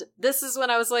 And this is when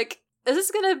I was like, is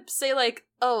this gonna say like,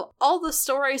 oh, all the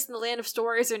stories in the Land of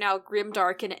Stories are now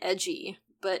grimdark and edgy?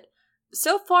 But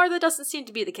so far that doesn't seem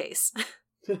to be the case.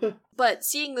 But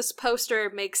seeing this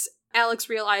poster makes Alex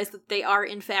realize that they are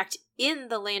in fact in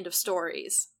the Land of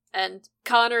Stories. And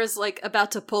Connor is like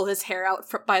about to pull his hair out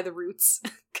by the roots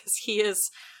because he is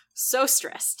so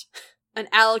stressed. And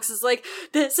Alex is like,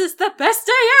 this is the best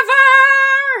day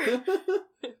ever!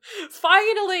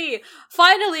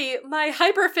 Finally, my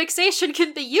hyperfixation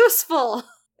can be useful!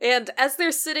 And as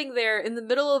they're sitting there in the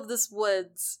middle of this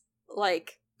woods,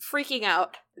 like, freaking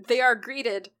out, they are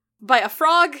greeted by a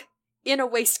frog in a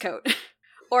waistcoat.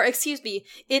 Or, excuse me,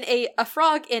 a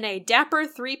frog in a dapper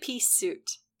 3-piece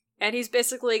suit. And he's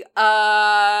basically, you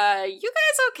guys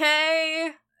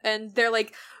okay? And they're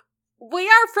like, we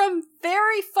are from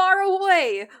very far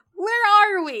away. Where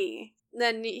are we? And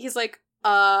then he's like,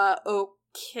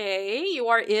 okay, you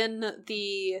are in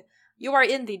the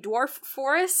dwarf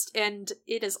forest, and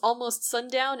it is almost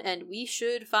sundown, and we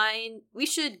should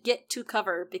get to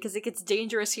cover, because it gets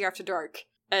dangerous here after dark.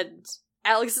 And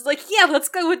Alex is like, yeah, let's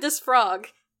go with this frog.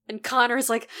 And Connor is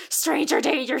like, stranger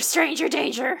danger, stranger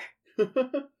danger.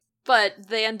 But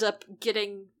they end up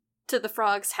getting to the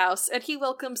frog's house, and he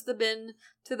welcomes them in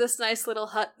to this nice little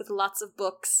hut with lots of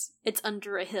books. It's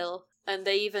under a hill. And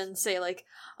they even say like,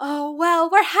 oh, well,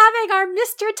 we're having our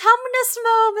Mr. Tumnus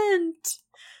moment!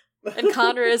 And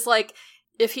Connor is like,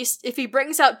 if he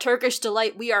brings out Turkish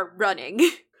Delight, we are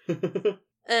running.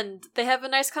 And they have a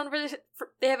nice conversation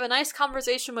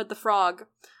with the frog,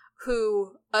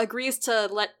 who agrees to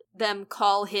let them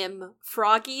call him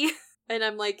Froggy. And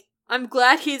I'm like, I'm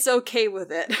glad he's okay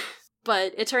with it.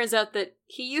 But it turns out that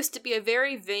he used to be a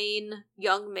very vain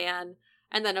young man,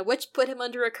 and then a witch put him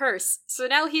under a curse. So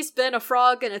now he's been a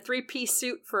frog in a 3-piece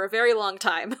suit for a very long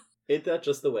time. Ain't that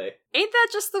just the way? Ain't that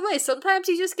just the way? Sometimes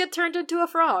you just get turned into a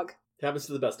frog. Happens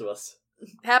to the best of us.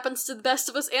 Happens to the best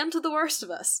of us and to the worst of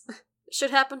us.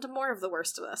 Should happen to more of the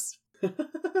worst of us.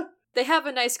 They have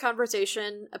a nice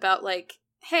conversation about like,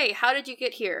 hey, how did you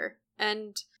get here?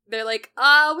 And they're like, we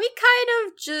kind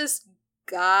of just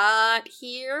got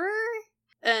here.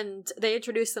 And they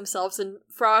introduce themselves, and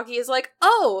Froggy is like,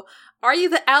 oh, are you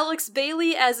the Alex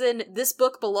Bailey, as in this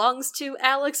book belongs to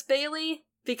Alex Bailey?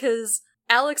 Because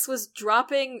Alex was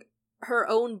dropping her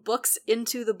own books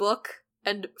into the book,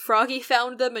 and Froggy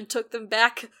found them and took them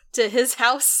back to his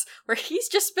house, where he's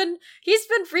been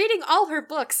reading all her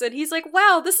books, and he's like,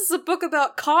 wow, this is a book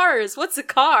about cars. What's a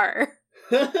car?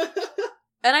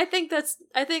 And I think that's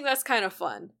kind of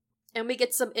fun. And we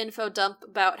get some info dump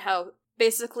about how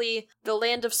basically the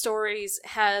Land of Stories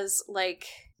has like,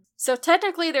 so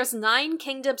technically there's 9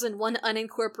 kingdoms and 1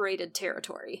 unincorporated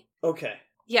territory. Okay.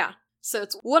 Yeah. So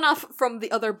it's one off from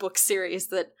the other book series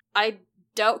that I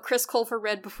doubt Chris Colfer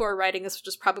read before writing this, which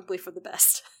is probably for the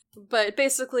best. But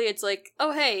basically it's like,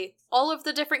 oh hey, all of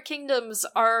the different kingdoms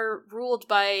are ruled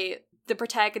by the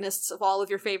protagonists of all of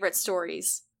your favorite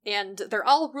stories. And they're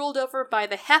all ruled over by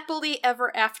the Happily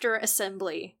Ever After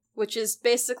Assembly, which is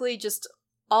basically just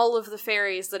all of the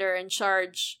fairies that are in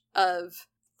charge of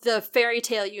the Fairy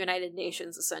Tale United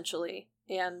Nations, essentially.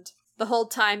 And the whole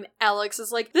time, Alex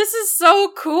is like, this is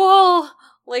so cool!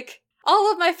 Like,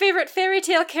 all of my favorite fairy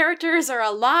tale characters are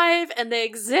alive, and they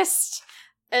exist,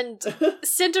 and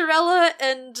Cinderella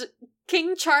and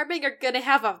King Charming are gonna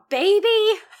have a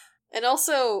baby! And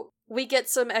also, we get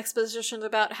some exposition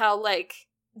about how, like,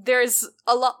 there's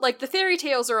a lot, like, the fairy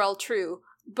tales are all true,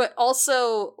 but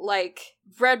also, like,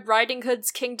 Red Riding Hood's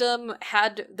kingdom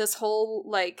had this whole,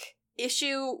 like,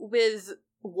 issue with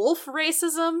wolf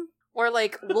racism, or,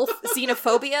 like, wolf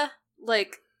xenophobia.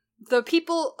 Like, the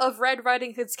people of Red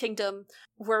Riding Hood's kingdom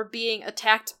were being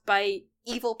attacked by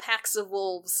evil packs of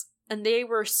wolves, and they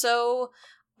were so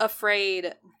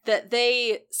afraid that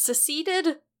they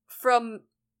seceded from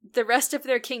the rest of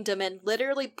their kingdom and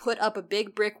literally put up a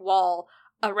big brick wall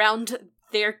around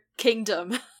their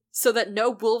kingdom so that no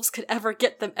wolves could ever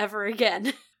get them ever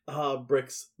again.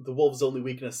 Bricks. The wolves' only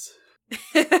weakness.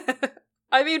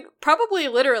 I mean, probably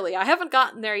literally. I haven't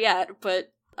gotten there yet,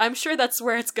 but I'm sure that's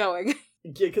where it's going.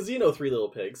 Yeah, because you know Three Little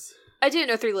Pigs. I do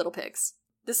know Three Little Pigs.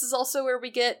 This is also where we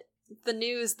get the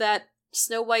news that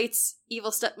Snow White's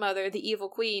evil stepmother, the evil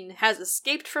queen, has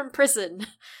escaped from prison.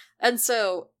 And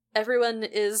so everyone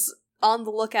is on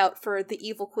the lookout for the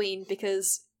evil queen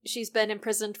because she's been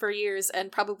imprisoned for years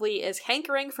and probably is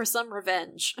hankering for some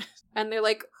revenge. And they're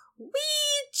like,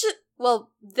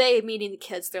 well, they, meaning the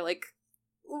kids, they're like,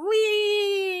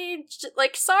 we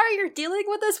sorry you're dealing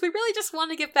with this. We really just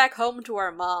want to get back home to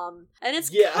our mom. And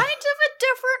it's Yeah. kind of a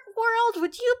different world.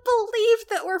 Would you believe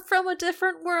that we're from a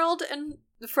different world? And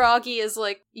Froggy is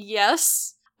like,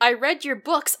 yes. I read your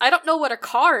books. I don't know what a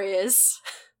car is.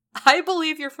 I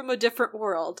believe you're from a different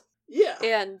world. Yeah.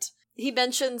 And he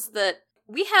mentions that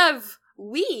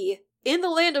in the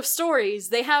land of stories,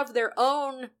 they have their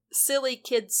own silly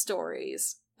kid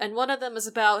stories. And one of them is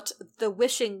about the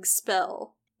wishing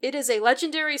spell. It is a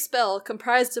legendary spell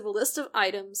comprised of a list of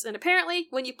items, and apparently,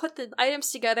 when you put the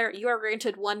items together, you are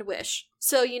granted one wish.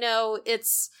 So,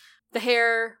 it's the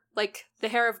hair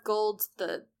of gold,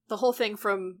 the whole thing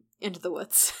from Into the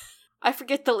Woods. I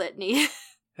forget the litany.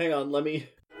 Hang on, let me...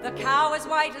 The cow is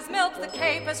white as milk, the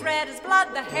cape is red as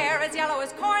blood, the hair is yellow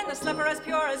as corn, the slipper as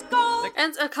pure as gold.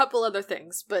 And a couple other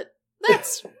things, but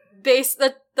that's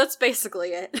that's basically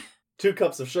it. 2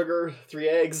 cups of sugar, 3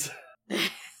 eggs.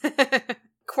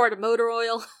 Quart of motor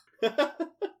oil.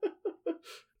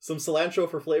 Some cilantro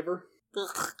for flavor.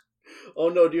 Ugh. Oh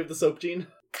no, do you have the soap gene?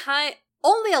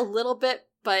 Only a little bit,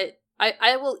 but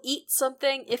I will eat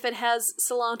something if it has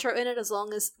cilantro in it, as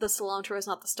long as the cilantro is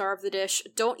not the star of the dish.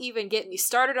 Don't even get me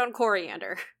started on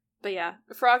coriander. But yeah,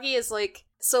 Froggy is like,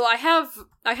 so I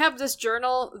have this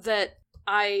journal that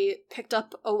I picked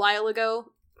up a while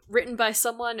ago, written by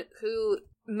someone who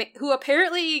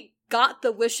apparently got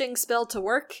the wishing spell to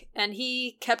work, and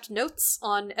he kept notes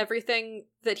on everything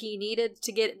that he needed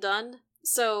to get it done.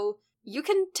 So you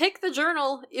can take the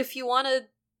journal if you want to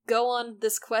go on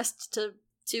this quest to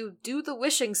do the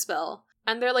wishing spell.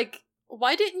 And they're like,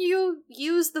 why didn't you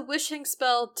use the wishing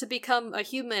spell to become a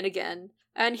human again?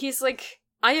 And he's like,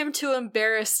 I am too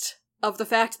embarrassed of the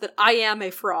fact that I am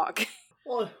a frog.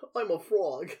 Well, I'm a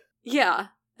frog. Yeah,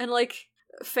 and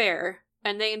fair.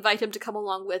 And they invite him to come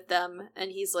along with them, and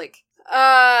he's like,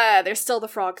 there's still the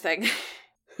frog thing.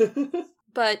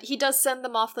 But he does send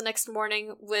them off the next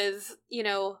morning with,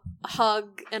 a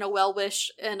hug and a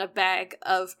well-wish and a bag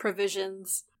of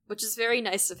provisions, which is very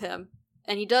nice of him.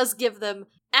 And he does give them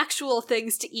actual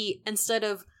things to eat instead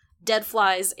of dead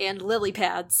flies and lily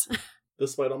pads.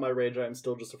 Despite all my rage, I am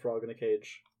still just a frog in a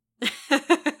cage.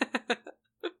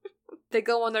 They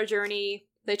go on their journey.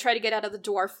 They try to get out of the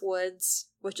dwarf woods,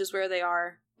 which is where they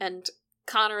are. And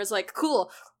Connor is like, cool,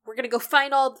 we're gonna go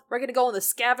on the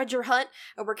scavenger hunt,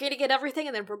 and we're gonna get everything,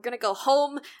 and then we're gonna go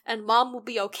home, and Mom will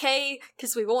be okay,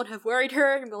 because we won't have worried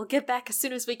her, and we'll get back as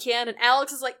soon as we can. And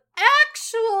Alex is like,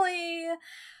 actually,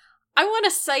 I want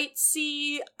to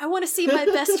sightsee. I want to see my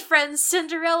best friends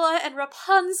Cinderella and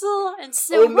Rapunzel and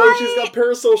Snow White. Oh no, she's got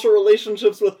parasocial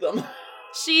relationships with them.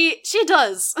 She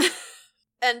does.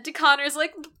 And Connor's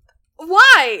like,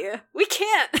 why? We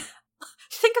can't.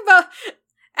 Think about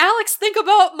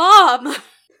Mom.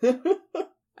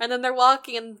 And then they're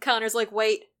walking and Connor's like,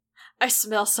 wait, I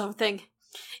smell something.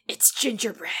 It's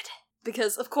gingerbread.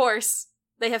 Because, of course,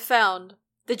 they have found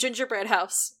the gingerbread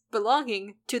house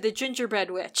belonging to the gingerbread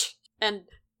witch. And,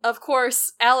 of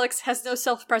course, Alex has no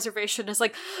self-preservation. Is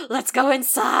like, let's go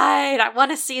inside. I want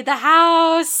to see the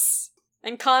house.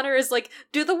 And Connor is like,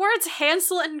 do the words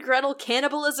Hansel and Gretel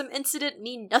cannibalism incident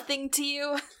mean nothing to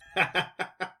you?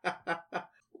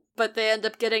 But they end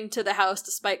up getting to the house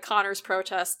despite Connor's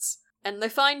protests. And they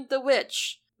find the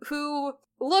witch, who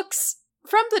looks,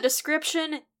 from the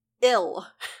description, ill.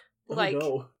 Oh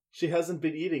no, she hasn't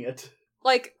been eating it.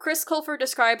 Chris Colfer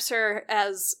describes her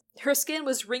as, her skin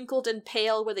was wrinkled and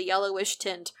pale with a yellowish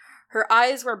tint. Her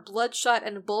eyes were bloodshot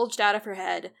and bulged out of her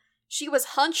head. She was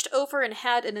hunched over and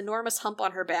had an enormous hump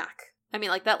on her back. I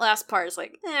mean, that last part is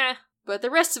eh. But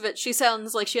the rest of it, she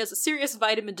sounds like she has a serious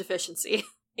vitamin deficiency.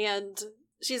 And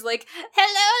she's like,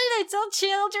 hello, little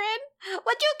children.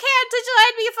 Would you care to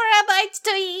join me for a bite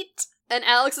to eat? And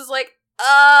Alex is like,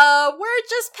 we're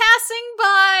just passing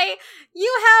by.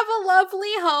 You have a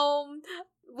lovely home.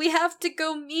 We have to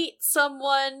go meet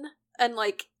someone. And,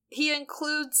 he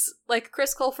includes,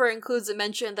 Chris Colfer includes a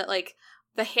mention that,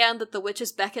 the hand that the witch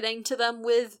is beckoning to them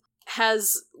with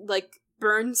has,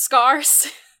 burn scars,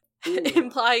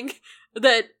 implying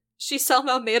that she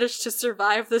somehow managed to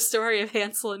survive the story of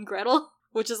Hansel and Gretel,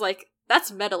 which is,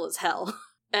 that's metal as hell.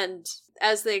 And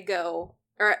as they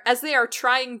are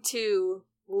trying to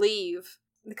leave,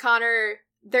 Connor,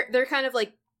 they're kind of,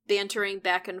 bantering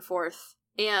back and forth,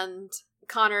 and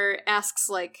Connor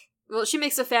asks, she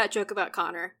makes a fat joke about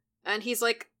Connor, and he's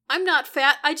like, I'm not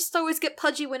fat, I just always get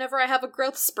pudgy whenever I have a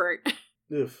growth spurt.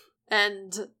 Oof.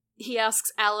 And he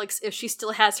asks Alex if she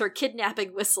still has her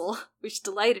kidnapping whistle, which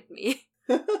delighted me.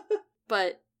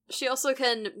 But she also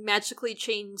can magically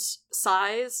change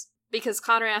size, because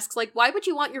Connor asks, why would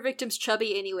you want your victims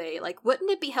chubby anyway?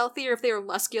 Wouldn't it be healthier if they were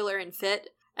muscular and fit?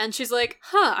 And she's like,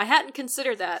 I hadn't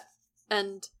considered that.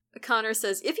 And Connor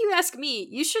says, if you ask me,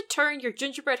 you should turn your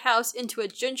gingerbread house into a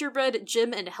gingerbread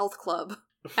gym and health club.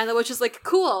 And the witch is like,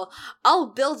 cool, I'll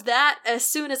build that as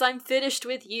soon as I'm finished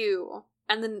with you.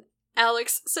 And then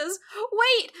Alex says,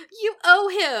 wait, you owe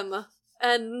him.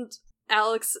 And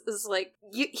Alex is like,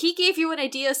 he gave you an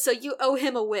idea, so you owe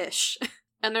him a wish.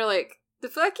 And they're like, the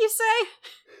fuck you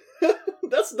say?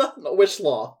 That's not a wish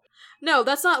law. No,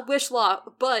 that's not wish law,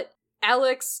 but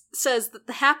Alex says that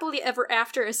the Happily Ever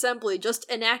After Assembly just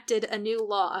enacted a new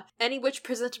law. Any witch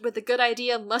presented with a good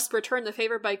idea must return the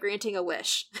favor by granting a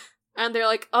wish. And they're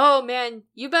like, oh man,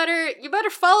 you better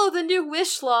follow the new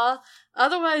wish law,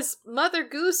 otherwise Mother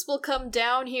Goose will come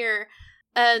down here,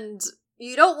 and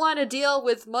you don't want to deal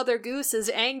with Mother Goose's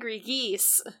angry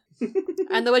geese.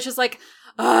 And the witch is like,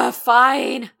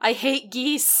 fine, I hate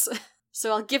geese.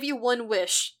 So I'll give you one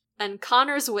wish. And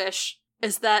Connor's wish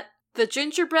is that the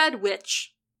gingerbread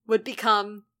witch would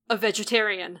become a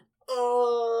vegetarian.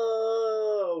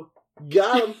 Oh,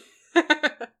 got him.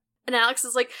 And Alex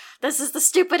is like, this is the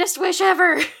stupidest wish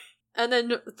ever! And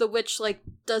then the witch,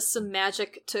 does some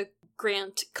magic to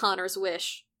grant Connor's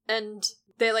wish. And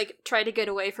they, try to get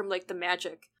away from, the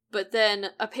magic. But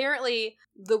then, apparently,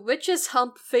 the witch's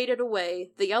hump faded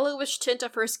away, the yellowish tint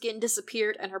of her skin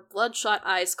disappeared, and her bloodshot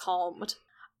eyes calmed.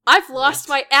 I've lost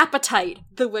my appetite,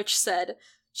 the witch said.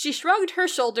 She shrugged her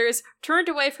shoulders, turned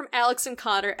away from Alex and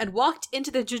Connor, and walked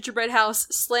into the gingerbread house,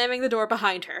 slamming the door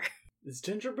behind her. Is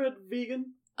gingerbread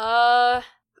vegan? I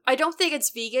don't think it's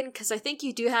vegan, because I think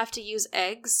you do have to use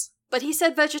eggs. But he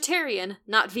said vegetarian,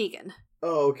 not vegan.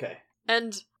 Oh, okay.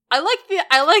 And I like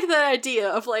that idea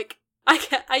of,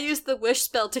 I use the wish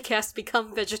spell to cast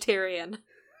Become Vegetarian.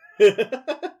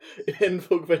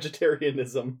 Invoke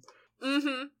vegetarianism.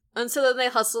 Mm-hmm. And so then they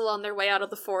hustle on their way out of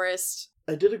the forest.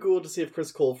 I did a Google to see if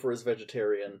Chris Colfer is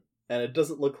vegetarian, and it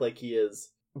doesn't look like he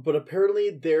is. But apparently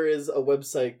there is a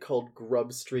website called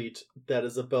Grub Street that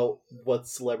is about what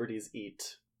celebrities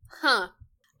eat. Huh.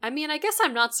 I mean, I guess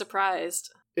I'm not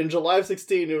surprised. In July of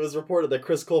 2016, it was reported that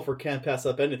Chris Colfer can't pass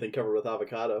up anything covered with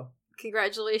avocado.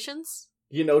 Congratulations.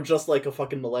 You know, just like a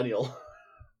fucking millennial.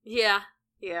 Yeah.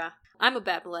 I'm a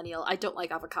bad millennial. I don't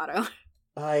like avocado.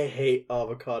 I hate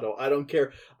avocado. I don't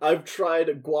care. I've tried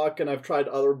guac and I've tried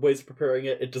other ways of preparing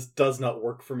it. It just does not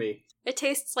work for me. It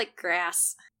tastes like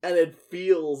grass. And it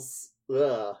feels...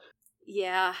 ugh.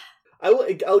 Yeah.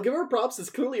 I'll give her props. It's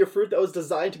clearly a fruit that was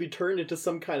designed to be turned into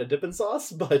some kind of dipping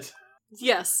sauce, but...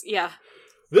 Yes, yeah.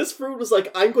 This fruit was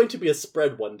like, I'm going to be a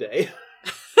spread one day.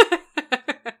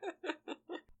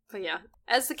 But yeah.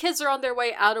 As the kids are on their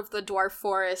way out of the dwarf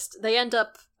forest, they end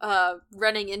up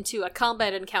running into a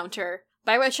combat encounter,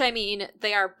 by which I mean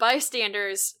they are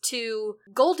bystanders to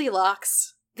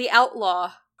Goldilocks, the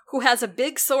outlaw, who has a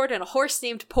big sword and a horse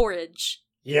named Porridge.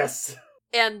 Yes.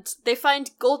 And they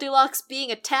find Goldilocks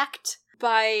being attacked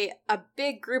by a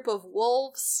big group of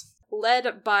wolves,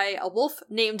 led by a wolf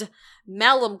named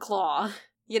Malumclaw.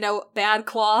 You know, Bad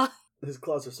Claw. His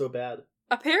claws are so bad.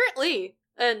 Apparently.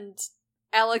 And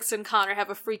Alex and Connor have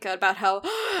a freak out about how,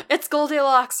 it's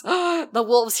Goldilocks! The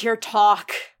wolves here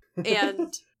talk!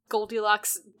 And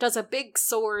Goldilocks does a big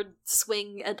sword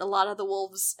swing at a lot of the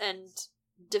wolves and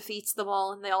defeats them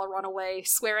all, and they all run away,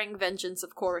 swearing vengeance,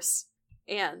 of course.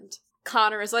 And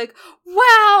Connor is like,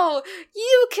 wow!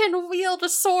 You can wield a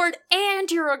sword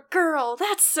and you're a girl!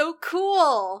 That's so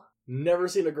cool! Never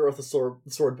seen a girl with a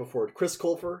sword before. Chris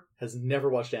Colfer has never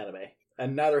watched anime,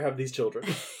 and neither have these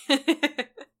children.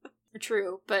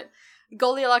 True, but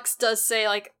Goldilocks does say,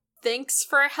 thanks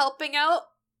for helping out.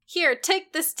 Here,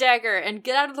 take this dagger and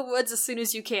get out of the woods as soon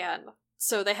as you can.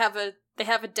 So they have a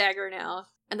dagger now.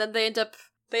 And then they end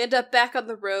up back on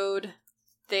the road.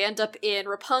 They end up in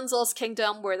Rapunzel's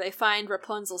kingdom, where they find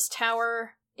Rapunzel's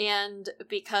tower. And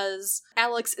because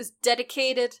Alex is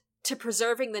dedicated to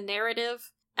preserving the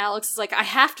narrative, Alex is like, I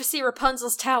have to see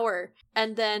Rapunzel's tower.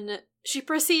 And then she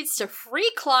proceeds to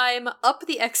free climb up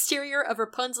the exterior of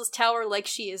Rapunzel's tower like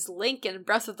she is Link in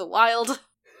Breath of the Wild.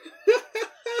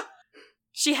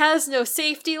 She has no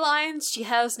safety lines, she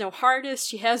has no harness,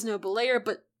 she has no belayer,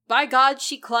 but by God,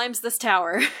 she climbs this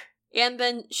tower. And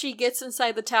then she gets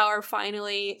inside the tower,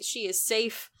 finally, she is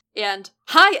safe, and,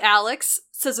 "Hi, Alex,"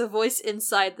 says a voice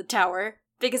inside the tower,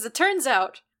 because it turns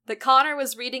out that Connor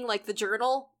was reading, the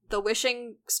journal, the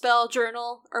wishing spell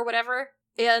journal, or whatever,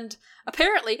 and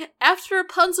apparently, after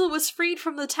Rapunzel was freed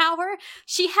from the tower,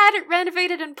 she had it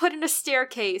renovated and put in a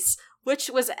staircase, which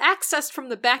was accessed from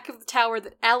the back of the tower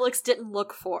that Alex didn't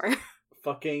look for.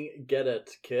 Fucking get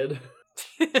it, kid.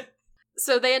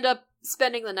 So they end up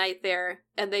spending the night there,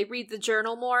 and they read the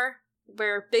journal more,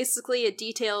 where basically it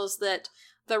details that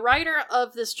The writer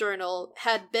of this journal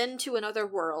had been to another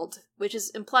world, which is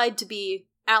implied to be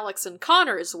Alex and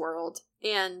Connor's world,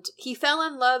 and he fell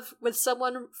in love with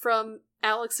someone from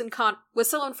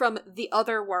someone from the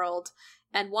other world,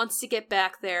 and wants to get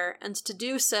back there, and to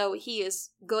do so, he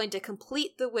is going to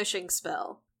complete the wishing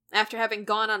spell. After having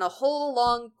gone on a whole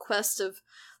long quest of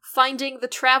finding the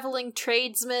traveling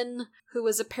tradesman, who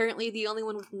was apparently the only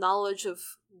one with knowledge of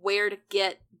where to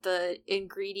get the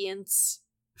ingredients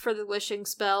for the wishing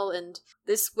spell, and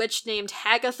this witch named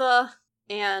Hagatha,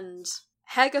 and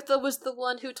Hagatha was the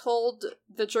one who told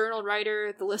the journal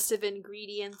writer the list of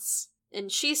ingredients,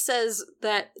 and she says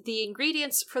that the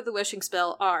ingredients for the wishing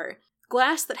spell are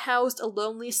glass that housed a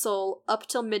lonely soul up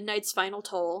till midnight's final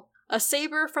toll, a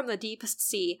saber from the deepest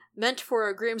sea, meant for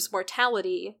a groom's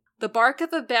mortality, the bark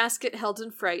of a basket held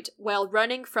in fright while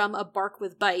running from a bark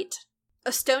with bite,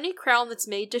 a stony crown that's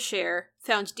made to share,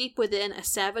 found deep within a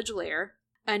savage lair,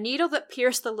 a needle that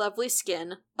pierced the lovely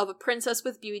skin of a princess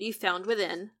with beauty found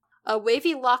within, a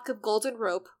wavy lock of golden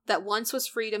rope that once was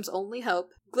freedom's only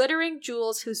hope, glittering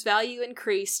jewels whose value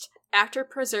increased after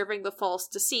preserving the false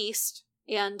deceased,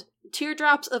 and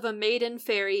teardrops of a maiden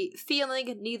fairy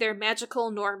feeling neither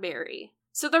magical nor merry.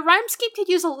 So the rhyme scheme could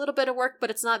use a little bit of work,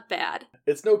 but it's not bad.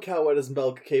 It's no cow wet as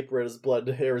milk, cape red as blood,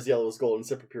 hair as yellow as gold, and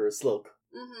sipper pure as silk.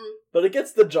 Mm-hmm. But it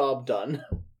gets the job done.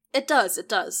 It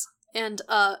does. And,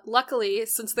 luckily,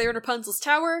 since they're in Rapunzel's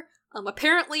tower,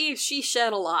 apparently she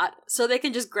shed a lot, so they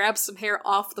can just grab some hair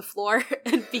off the floor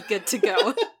and be good to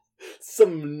go.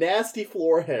 Some nasty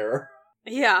floor hair.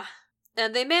 Yeah.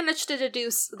 And they managed to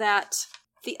deduce that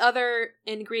the other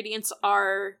ingredients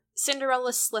are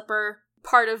Cinderella's slipper,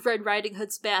 part of Red Riding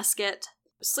Hood's basket,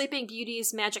 Sleeping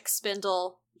Beauty's magic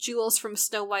spindle, jewels from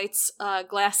Snow White's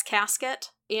glass casket,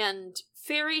 and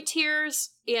fairy tears,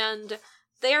 and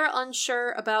they're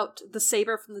unsure about the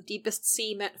saber from the deepest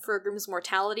sea meant for a groom's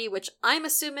mortality, which I'm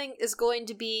assuming is going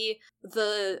to be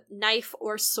the knife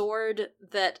or sword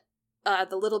that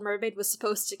the Little Mermaid was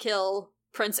supposed to kill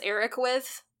Prince Eric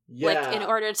with. Yeah. Like, in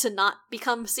order to not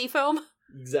become sea foam.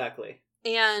 Exactly.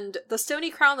 And the stony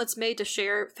crown that's made to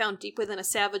share, found deep within a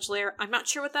savage lair. I'm not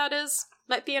sure what that is.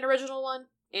 Might be an original one.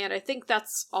 And I think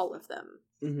that's all of them.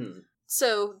 Mm-hmm.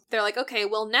 So they're like, okay,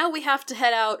 well now we have to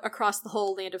head out across the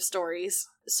whole land of stories.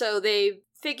 So they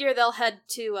figure they'll head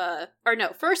to,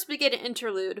 first we get an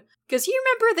interlude. Because you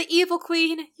remember the evil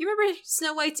queen? You remember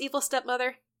Snow White's evil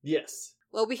stepmother? Yes.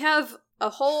 Well, we have is it a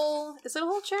whole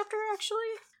chapter, actually?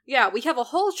 Yeah, we have a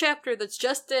whole chapter that's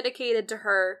just dedicated to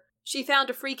her. She found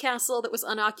a free castle that was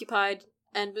unoccupied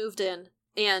and moved in.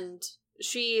 And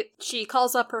she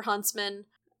calls up her huntsman,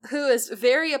 who is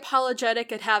very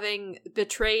apologetic at having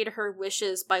betrayed her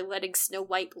wishes by letting Snow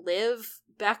White live,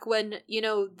 back when,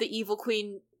 the evil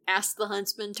queen asked the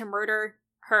huntsman to murder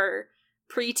her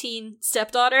preteen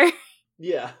stepdaughter.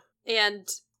 Yeah. And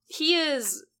he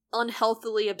is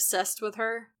unhealthily obsessed with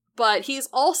her, but he's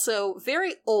also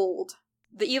very old.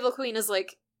 The evil queen is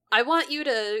like, I want you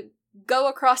to go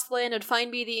across the land and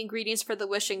find me the ingredients for the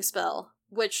wishing spell,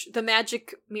 which the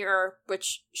magic mirror,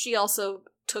 which she also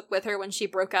took with her when she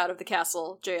broke out of the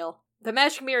castle jail. The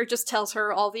magic mirror just tells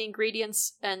her all the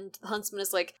ingredients, and the huntsman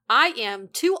is like, I am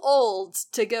too old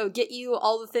to go get you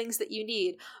all the things that you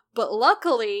need, but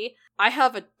luckily, I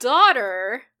have a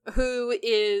daughter who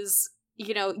is,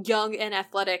 young and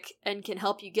athletic and can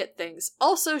help you get things.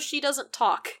 Also, she doesn't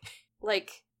talk.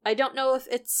 I don't know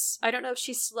if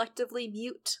she's selectively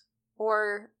mute,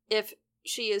 or if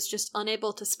she is just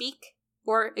unable to speak,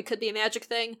 or it could be a magic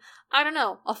thing. I don't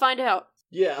know. I'll find out.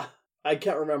 Yeah, I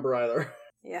can't remember either.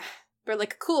 Yeah. They're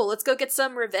like, cool, let's go get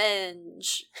some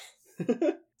revenge.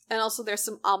 And also there's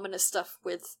some ominous stuff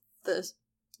with the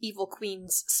evil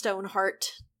queen's stone heart.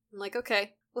 I'm like,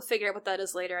 okay, we'll figure out what that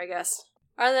is later, I guess.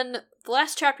 And then the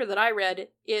last chapter that I read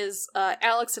is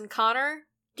Alex and Connor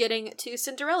getting to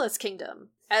Cinderella's kingdom.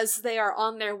 As they are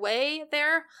on their way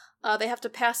there, they have to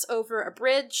pass over a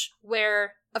bridge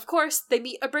where, of course, they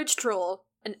meet a bridge troll.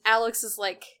 And Alex is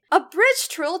like, a bridge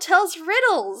troll tells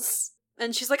riddles!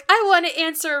 And she's like, I want to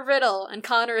answer a riddle. And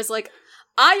Connor is like,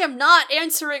 I am not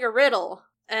answering a riddle.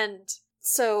 And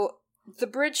so the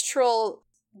bridge troll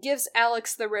gives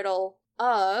Alex the riddle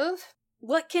of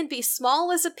what can be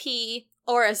small as a pea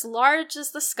or as large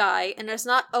as the sky and is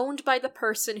not owned by the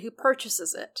person who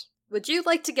purchases it. Would you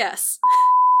like to guess?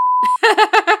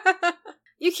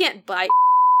 You can't buy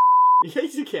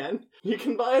Yes, you can. You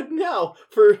can buy it now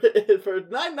for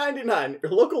 $9.99 at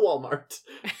your local Walmart.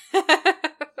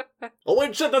 Oh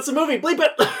wait, shit, that's a movie! Bleep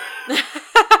it!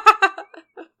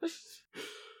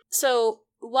 So,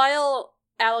 while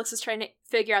Alex is trying to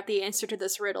figure out the answer to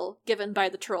this riddle given by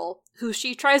the troll, who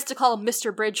she tries to call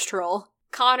Mr. Bridge Troll,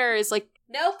 Connor is like,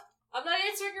 nope, I'm not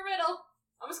answering your riddle.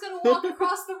 I'm just gonna walk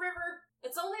across the river.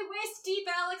 It's only waist deep,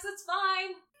 Alex, it's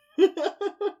fine.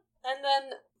 And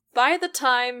then, by the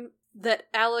time that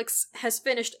Alex has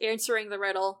finished answering the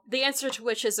riddle, the answer to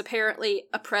which is apparently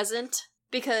a present,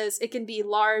 because it can be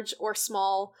large or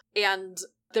small, and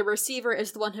the receiver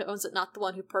is the one who owns it, not the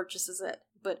one who purchases it.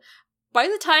 But by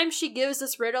the time she gives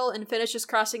this riddle and finishes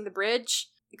crossing the bridge,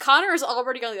 Connor is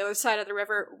already on the other side of the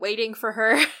river, waiting for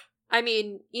her. I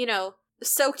mean,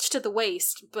 soaked to the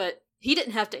waist, but he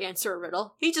didn't have to answer a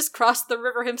riddle. He just crossed the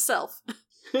river himself.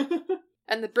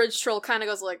 And the bridge troll kind of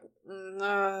goes like,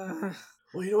 Well,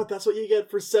 you know what? That's what you get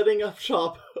for setting up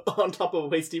shop on top of a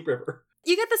waist-deep river.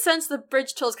 You get the sense the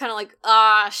bridge troll's kind of like,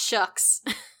 shucks.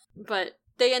 But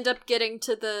they end up getting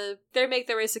to they make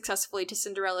their way successfully to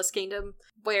Cinderella's kingdom,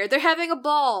 where they're having a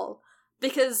ball.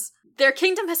 Because their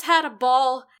kingdom has had a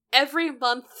ball every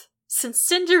month since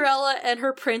Cinderella and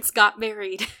her prince got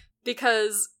married.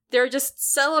 Because they're just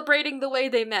celebrating the way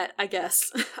they met, I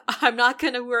guess. I'm not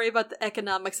gonna worry about the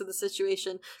economics of the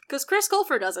situation, because Chris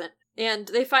Colfer doesn't. And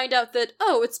they find out that,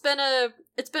 it's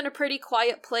been a pretty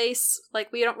quiet place.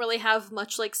 Like, we don't really have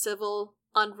much, like, civil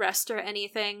unrest or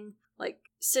anything. Like,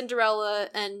 Cinderella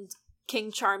and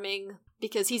King Charming,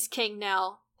 because he's king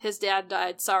now. His dad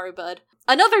died, sorry bud.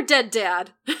 Another dead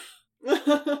dad!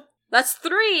 That's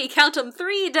 3! Count 'em,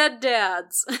 3 dead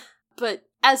dads! But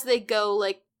as they go,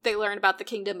 like, they learn about the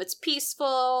kingdom. It's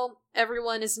peaceful.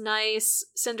 Everyone is nice.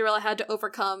 Cinderella had to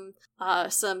overcome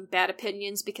some bad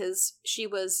opinions because she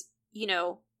was,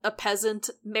 a peasant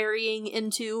marrying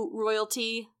into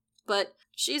royalty. But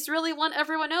she's really won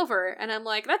everyone over. And I'm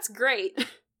like, that's great.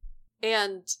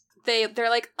 And they're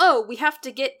like, we have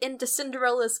to get into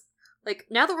Cinderella's... Like,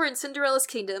 now that we're in Cinderella's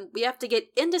kingdom, we have to get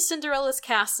into Cinderella's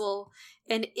castle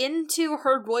and into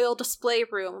her royal display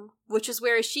room, which is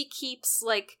where she keeps,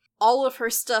 like, all of her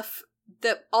stuff,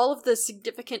 all of the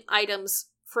significant items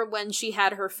from when she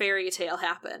had her fairy tale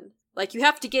happen. Like, you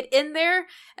have to get in there,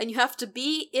 and you have to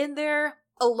be in there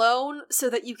alone so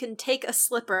that you can take a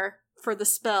slipper for the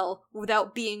spell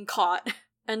without being caught.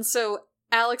 And so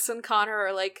Alex and Connor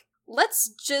are like,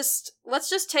 let's just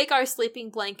take our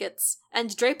sleeping blankets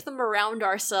and drape them around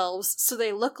ourselves so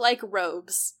they look like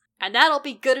robes. And that'll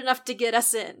be good enough to get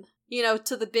us in,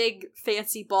 to the big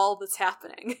fancy ball that's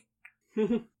happening.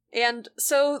 And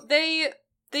so they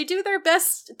do their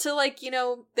best to, like,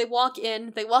 they walk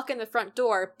in the front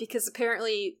door, because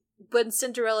apparently when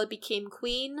Cinderella became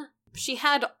queen, she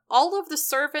had all of the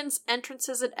servants'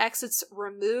 entrances and exits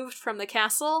removed from the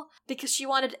castle, because she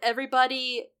wanted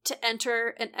everybody to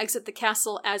enter and exit the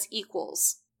castle as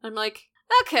equals. I'm like,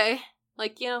 okay,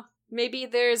 like, maybe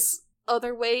there's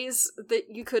other ways that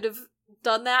you could have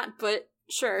done that, but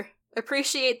sure,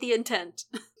 appreciate the intent.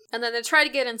 And then they try to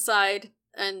get inside,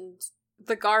 and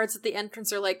the guards at the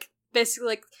entrance are like, basically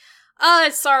like,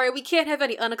 sorry, we can't have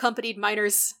any unaccompanied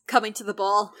minors coming to the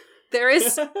ball. There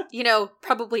is,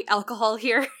 probably alcohol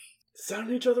here. Sound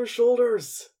each other's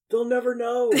shoulders. They'll never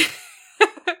know.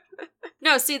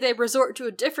 No, see, they resort to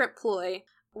a different ploy,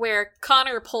 where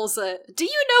Connor pulls do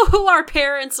you know who our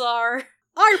parents are?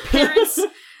 Our parents...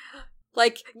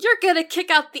 Like, you're gonna kick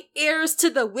out the heirs to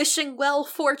the wishing well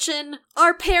fortune?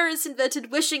 Our parents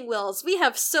invented wishing wells. We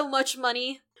have so much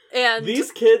money. And these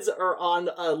kids are on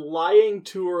a lying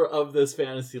tour of this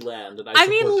fantasy land, and I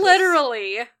mean,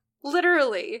 literally.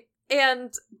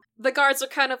 And the guards are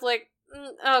kind of like,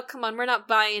 oh, come on, we're not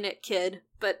buying it, kid.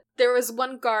 But there was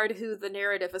one guard who the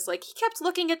narrative is like, he kept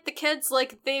looking at the kids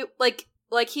like they,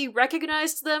 like he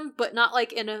recognized them, but not,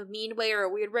 like, in a mean way or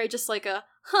a weird way, just like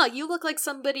you look like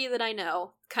somebody that I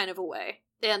know, kind of a way.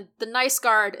 And the nice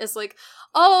guard is like,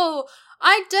 oh,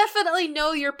 I definitely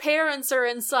know your parents are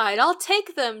inside. I'll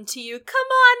take them to you. Come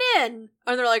on in.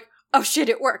 And they're like, oh shit,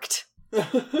 it worked.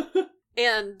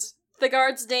 And the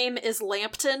guard's name is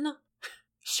Lampton.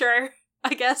 Sure,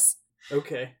 I guess.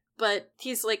 Okay. But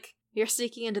he's like, you're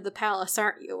sneaking into the palace,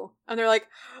 aren't you? And they're like,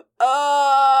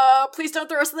 please don't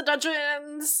throw us in the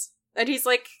dungeons. And he's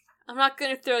like, I'm not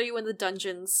gonna throw you in the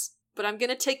dungeons, but I'm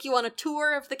gonna take you on a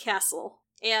tour of the castle.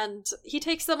 And he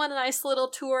takes them on a nice little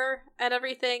tour and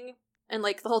everything. And,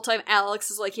 like, the whole time Alex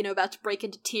is, like, about to break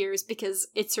into tears because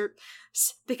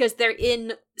because they're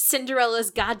in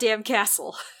Cinderella's goddamn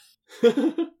castle.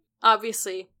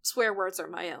 Obviously, swear words are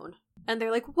my own. And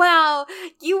they're like, wow,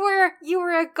 you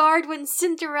were a guard when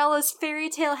Cinderella's fairy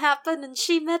tale happened and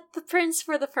she met the prince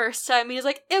for the first time. And he's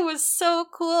like, it was so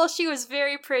cool, she was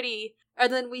very pretty.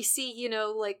 And then we see,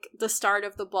 like, the start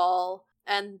of the ball,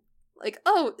 and, like,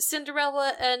 oh,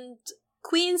 Cinderella and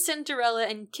Queen Cinderella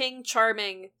and King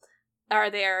Charming are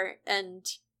there, and,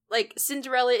 like,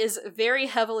 Cinderella is very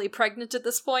heavily pregnant at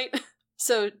this point,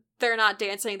 so they're not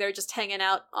dancing, they're just hanging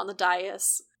out on the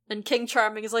dais. And King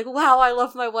Charming is like, wow, I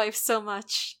love my wife so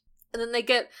much. And then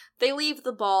they leave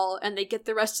the ball, and they get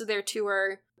the rest of their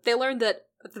tour. They learn that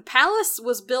the palace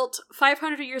was built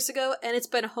 500 years ago, and it's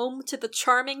been home to the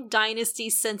Charming dynasty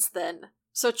since then.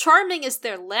 So Charming is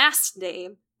their last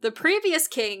name. The previous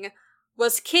king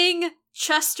was King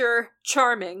Chester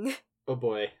Charming. Oh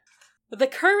boy. The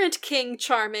current King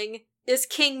Charming is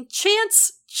King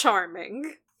Chance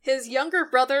Charming. His younger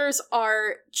brothers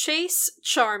are Chase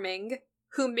Charming,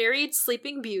 who married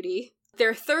Sleeping Beauty.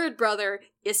 Their third brother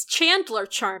is Chandler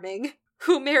Charming,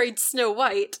 who married Snow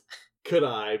White. Could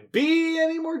I be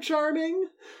any more charming?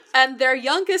 And their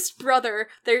youngest brother,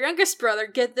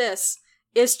 get this,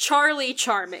 is Charlie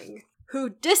Charming, who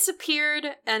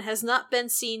disappeared and has not been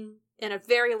seen in a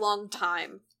very long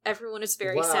time. Everyone is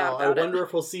very sad about it. I wonder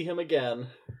if we'll see him again.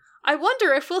 I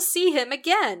wonder if we'll see him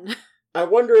again. I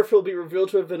wonder if he'll be revealed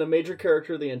to have been a major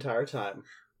character the entire time.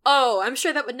 Oh, I'm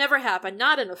sure that would never happen,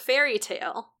 not in a fairy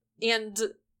tale. And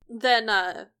then,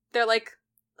 they're like,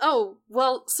 oh,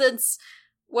 well, since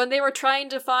when they were trying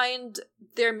to find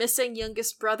their missing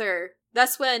youngest brother,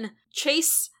 that's when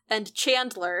Chase and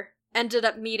Chandler ended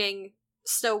up meeting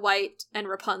Snow White and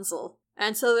Rapunzel.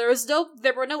 And so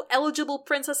there were no eligible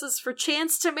princesses for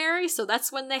Chance to marry, so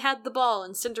that's when they had the ball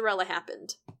and Cinderella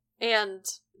happened. And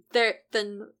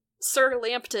then Sir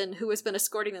Lambton, who has been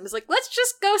escorting them, is like, let's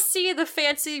just go see the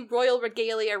fancy royal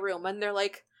regalia room. And they're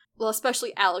like, well,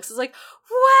 especially Alex is like,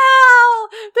 wow,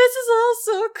 this is all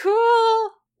so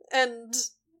cool. And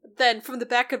then from the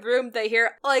back of the room, they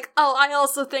hear, like, oh, I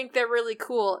also think they're really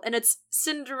cool. And it's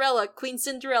Cinderella, Queen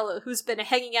Cinderella, who's been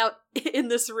hanging out in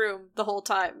this room the whole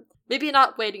time. Maybe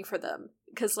not waiting for them,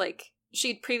 because, like,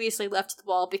 she'd previously left the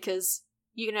ball because,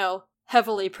 you know,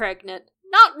 heavily pregnant.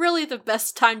 Not really the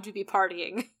best time to be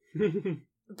partying.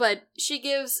 But she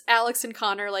gives Alex and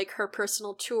Connor, like, her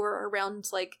personal tour around,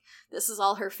 like, this is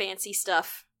all her fancy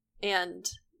stuff. And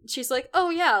she's like,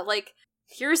 oh yeah, like,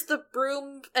 here's the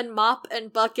broom and mop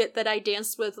and bucket that I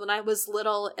danced with when I was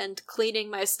little and cleaning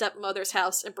my stepmother's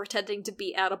house and pretending to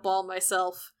be at a ball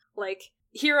myself. Like,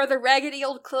 here are the raggedy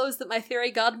old clothes that my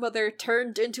fairy godmother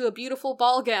turned into a beautiful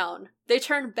ball gown. They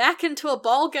turn back into a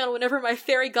ball gown whenever my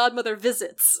fairy godmother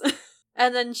visits.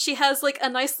 And then she has, like, a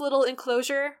nice little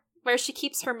enclosure where she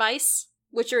keeps her mice,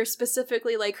 which are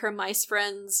specifically, like, her mice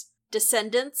friends'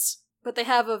 descendants. But they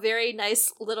have a very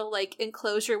nice little, like,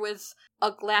 enclosure with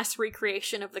a glass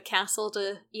recreation of the castle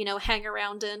to, you know, hang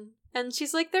around in. And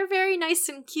she's like, they're very nice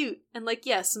and cute. And, like,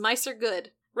 yes, mice are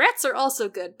good. Rats are also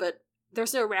good, but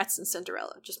there's no rats in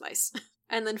Cinderella, just mice.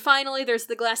 And then finally there's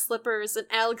the glass slippers, and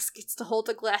Alex gets to hold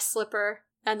the glass slipper.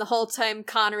 And the whole time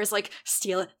Connor is like,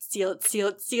 steal it, steal it, steal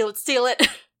it, steal it, steal it.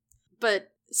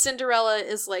 But Cinderella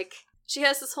is like, she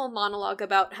has this whole monologue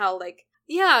about how, like,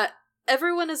 yeah,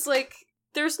 everyone is like,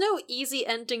 there's no easy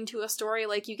ending to a story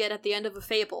like you get at the end of a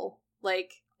fable.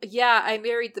 Like, yeah, I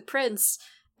married the prince,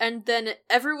 and then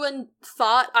everyone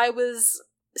thought I was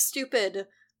stupid.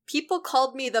 People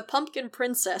called me the Pumpkin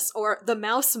Princess or the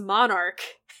Mouse Monarch.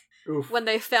 Oof. When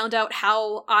they found out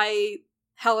how I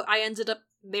ended up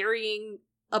marrying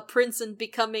a prince and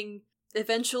becoming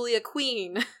eventually a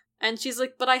queen. And she's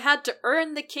like, but I had to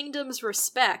earn the kingdom's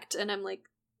respect. And I'm like,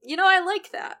 you know, I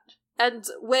like that. And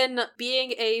when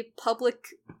being a public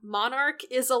monarch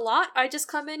is a lot, I just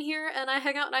come in here and I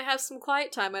hang out and I have some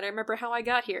quiet time and I remember how I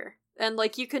got here. And,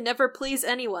 like, you can never please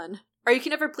anyone. Or you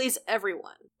can never please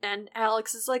everyone. And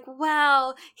Alex is like,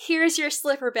 wow, here's your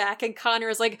slipper back. And Connor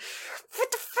is like,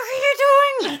 what the fuck are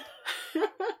you doing?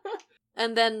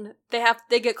 And then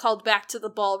they get called back to the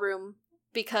ballroom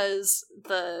because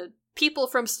the people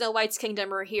from Snow White's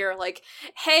kingdom are here, like,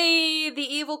 hey, the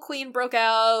evil queen broke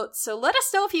out, so let us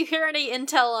know if you hear any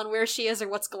intel on where she is or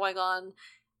what's going on.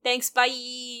 Thanks,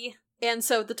 bye! And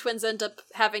so the twins end up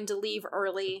having to leave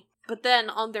early. But then,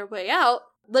 on their way out,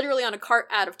 literally on a cart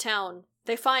out of town,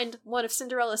 they find one of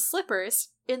Cinderella's slippers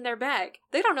in their bag.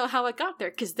 They don't know how it got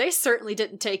there, because they certainly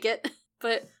didn't take it.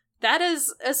 But that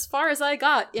is as far as I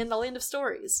got in the Land of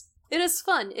Stories. It is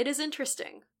fun. It is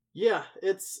interesting. Yeah,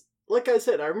 it's... Like I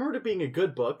said, I remember it being a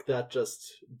good book that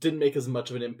just didn't make as much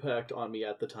of an impact on me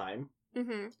at the time.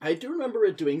 Mm-hmm. I do remember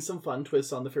it doing some fun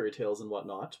twists on the fairy tales and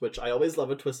whatnot, which I always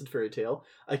love a twisted fairy tale.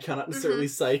 I cannot necessarily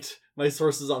cite my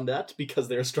sources on that because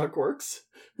they are struck works.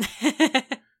 I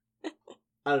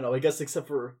don't know, I guess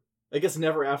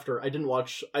Never After,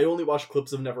 I only watched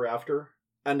clips of Never After,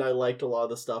 and I liked a lot of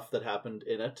the stuff that happened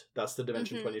in it. That's the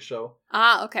Dimension 20 show.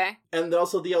 Ah, okay. And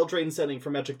also the Eldraine setting for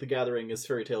Magic the Gathering is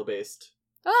fairy tale based.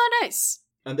 Oh, nice.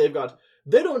 And they've got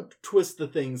they don't twist the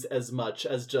things as much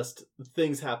as just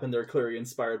things happen that are clearly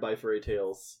inspired by fairy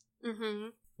tales. Mm-hmm.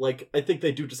 Like, I think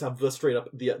they do just have the straight up,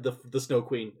 the Snow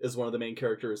Queen is one of the main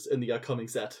characters in the upcoming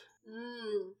set.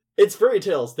 It's fairy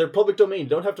tales. They're public domain. You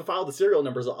don't have to file the serial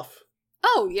numbers off.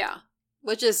 Oh, yeah.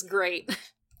 Which is great.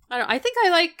 I don't know.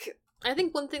 I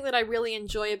think one thing that I really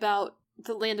enjoy about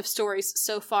the Land of Stories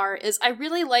so far is I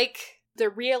really like the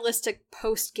realistic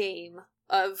post-game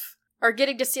or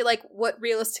getting to see, like, what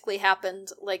realistically happened,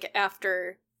 like,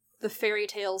 after the fairy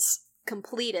tales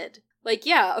completed. Like,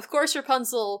 yeah, of course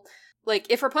Rapunzel, like,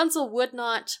 if Rapunzel would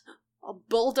not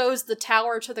bulldoze the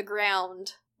tower to the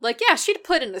ground, like, yeah, she'd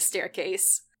put in a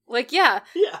staircase. Like, yeah.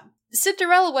 Yeah.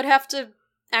 Cinderella would have to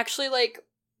actually, like,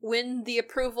 win the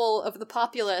approval of the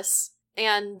populace,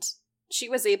 and she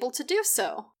was able to do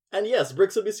so. And yes,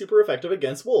 bricks would be super effective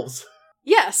against wolves.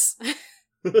 Yes.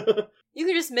 You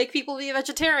can just make people be a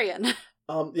vegetarian.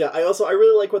 Yeah, I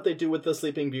really like what they do with the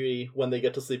Sleeping Beauty when they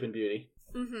get to Sleeping Beauty.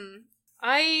 Mm-hmm.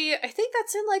 I think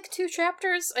that's in, like, 2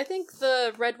 chapters. I think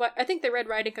the Red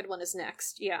Riding Hood one is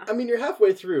next, yeah. I mean, you're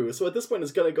halfway through, so at this point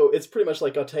it's pretty much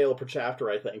like a tale per chapter,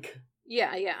 I think.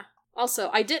 Yeah. Also,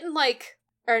 I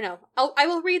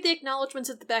will read the acknowledgements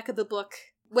at the back of the book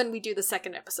when we do the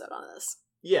second episode on this.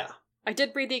 Yeah. I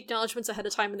did read the acknowledgements ahead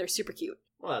of time, and they're super cute.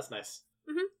 Well, that's nice.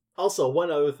 Mm-hmm. Also,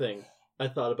 one other thing I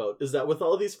thought about is that with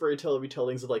all these fairy tale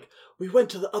retellings of, like, we went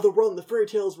to the other world and the fairy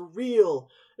tales were real,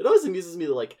 it always amuses me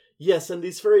that, like, yes, and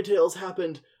these fairy tales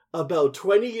happened about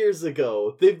 20 years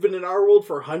ago. They've been in our world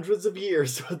for hundreds of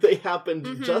years, but they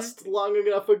happened just long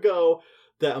enough ago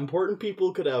that important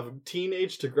people could have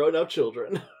teenage to grown-up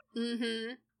children.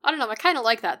 Mm-hmm. I don't know, I kind of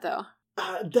like that, though.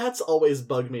 That's always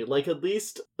bugged me. Like, at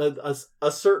least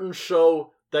a certain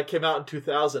show that came out in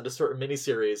 2000, a certain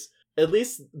miniseries, at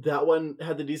least that one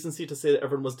had the decency to say that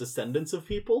everyone was descendants of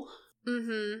people.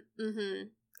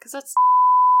 Because that's...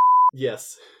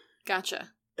 Yes. Gotcha.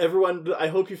 Everyone, I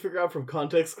hope you figure out from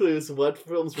context clues what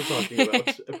films we're talking about.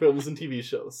 Films and TV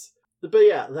shows. But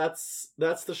yeah, that's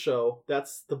the show.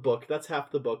 That's the book. That's half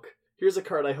the book. Here's a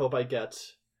card I hope I get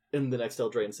in the next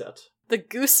Eldraine set. The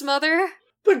Goose Mother?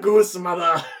 The Goose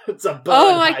Mother! It's a bird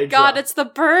Oh my hydra. God, it's the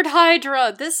Bird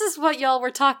Hydra! This is what y'all were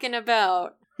talking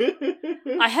about.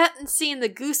 I hadn't seen the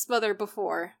Goose Mother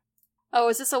before. Oh,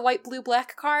 is this a white, blue,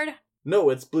 black card? No,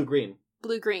 it's blue-green.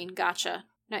 Blue-green, gotcha.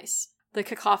 Nice. The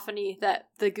cacophony that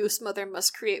the Goose Mother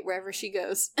must create wherever she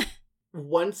goes.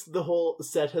 Once the whole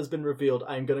set has been revealed,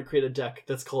 I'm gonna create a deck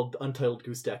that's called Untitled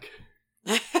Goose Deck.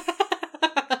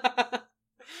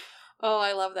 Oh,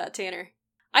 I love that, Tanner.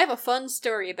 I have a fun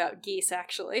story about geese,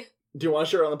 actually. Do you want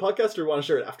to share it on the podcast, or do you want to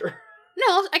share it after?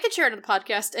 No, I can share it on the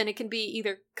podcast, and it can be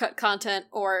either cut content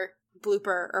or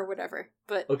blooper or whatever.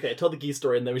 But okay, tell the geese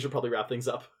story, and then we should probably wrap things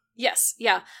up. Yes,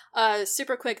 yeah.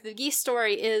 Super quick, the geese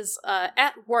story is,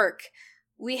 at work,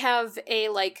 we have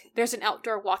there's an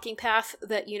outdoor walking path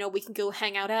that, we can go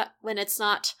hang out at when it's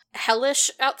not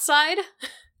hellish outside.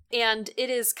 And it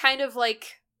is kind of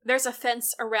like, there's a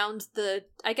fence around the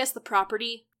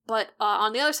property, but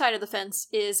on the other side of the fence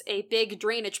is a big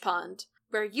drainage pond,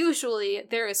 where usually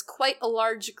there is quite a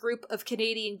large group of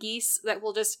Canadian geese that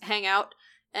will just hang out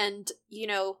and,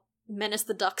 menace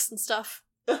the ducks and stuff.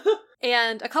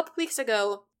 And a couple weeks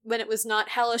ago, when it was not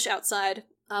hellish outside,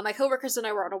 my coworkers and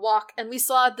I were on a walk, and we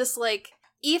saw this,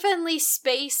 evenly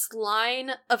spaced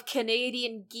line of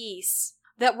Canadian geese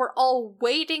that were all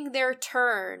waiting their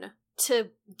turn to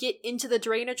get into the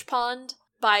drainage pond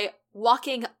by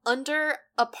walking under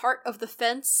a part of the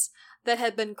fence that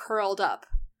had been curled up.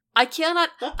 I cannot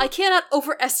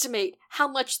overestimate how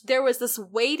much there was this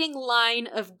waiting line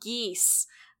of geese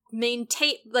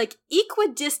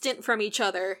equidistant from each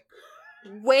other,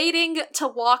 waiting to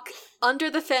walk under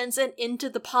the fence and into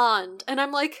the pond. And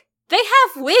I'm like, they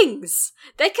have wings!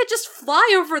 They could just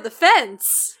fly over the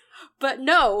fence! But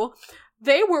no,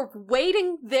 they were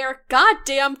waiting their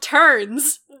goddamn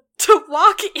turns to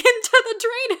walk into the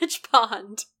drainage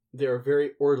pond. They're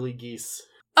very orderly geese.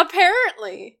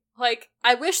 Apparently.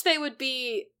 I wish they would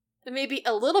be maybe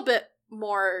a little bit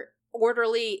more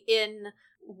orderly in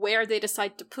where they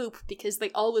decide to poop, because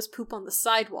they always poop on the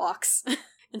sidewalks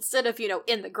instead of,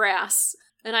 in the grass.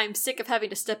 And I'm sick of having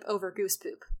to step over goose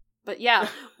poop. But yeah,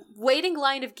 waiting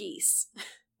line of geese.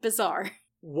 Bizarre.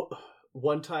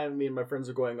 One time, me and my friends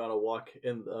were going on a walk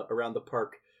around the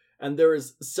park, and there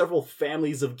was several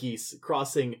families of geese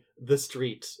crossing the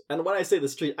street. And when I say the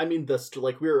street, I mean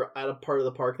we were at a part of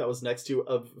the park that was next to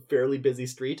a fairly busy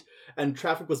street, and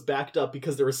traffic was backed up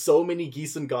because there were so many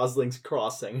geese and goslings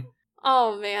crossing.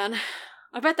 Oh man.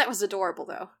 I bet that was adorable,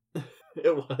 though.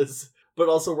 It was. But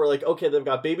also we're like, okay, they've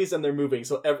got babies and they're moving,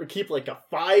 so keep a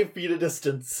 5 feet of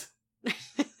distance.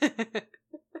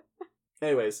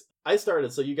 Anyways, I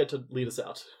started, so you get to lead us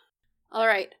out. All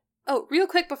right. Oh, real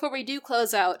quick before we do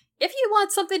close out, if you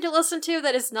want something to listen to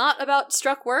that is not about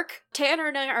Struck Work, Tanner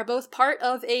and I are both part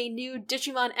of a new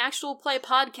Digimon actual play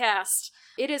podcast.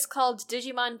 It is called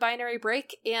Digimon Binary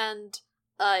Break, and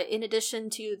in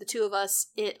addition to the two of us,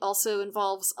 it also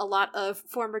involves a lot of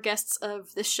former guests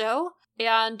of the show,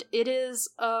 and it is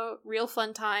a real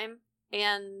fun time,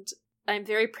 and I'm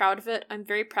very proud of it. I'm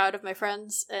very proud of my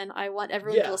friends, and I want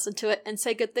everyone to listen to it and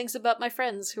say good things about my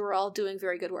friends who are all doing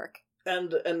very good work.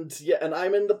 And I'm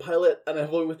in the pilot, and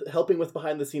I'm helping with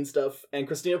behind-the-scenes stuff, and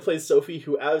Christina plays Sophie,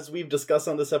 who, as we've discussed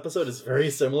on this episode, is very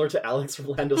similar to Alex from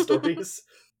Land of Stories.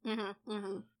 And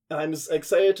I'm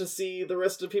excited to see the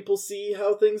rest of people see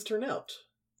how things turn out.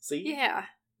 See? Yeah.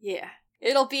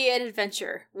 It'll be an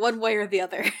adventure, one way or the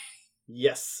other.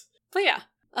 Yes. But yeah.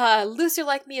 Loser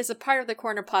Like Me is a part of the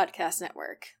Corner Podcast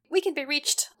Network. We can be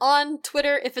reached on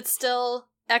Twitter if it's still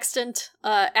extant,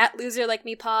 at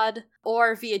loserlikemepod,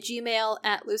 or via Gmail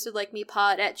at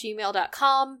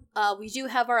loserlikemepod@gmail.com. We do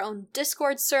have our own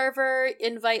Discord server.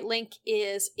 Invite link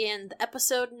is in the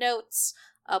episode notes.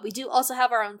 We do also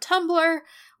have our own Tumblr,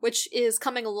 which is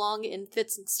coming along in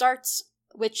fits and starts,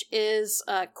 which is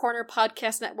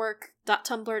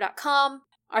cornerpodcastnetwork.tumblr.com.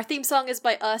 Our theme song is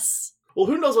by us. Well,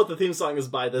 who knows what the theme song is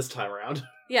by this time around?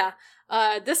 Yeah.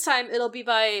 This time it'll be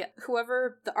by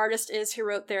whoever the artist is who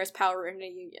wrote There Is Power in a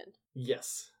Union.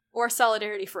 Yes. Or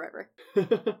Solidarity Forever.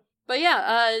 But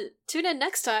yeah, tune in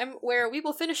next time where we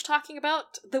will finish talking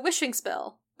about The Wishing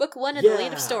Spell, Book 1 in the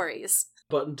Land of Stories.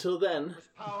 But until then,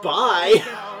 bye!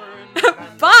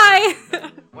 Bye!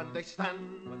 When they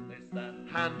stand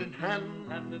hand in hand,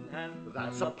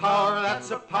 that's a power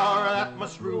that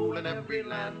must rule in every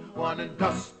land. One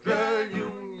industrial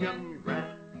union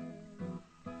grand.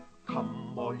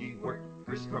 Come all ye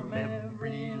workers from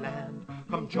every land,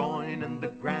 come join in the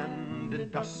grand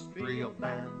industrial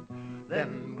band.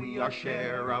 Then we our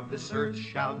share of this earth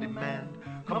shall demand.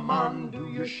 Come on, do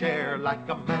your share like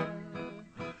a man.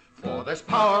 For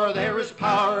there is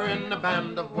power in a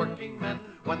band of working men.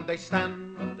 When they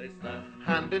stand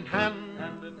hand in hand,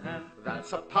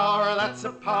 that's a power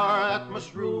that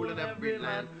must rule in every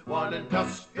land. One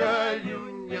industrial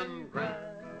union grand.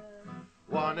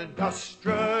 One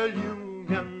industrial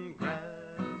union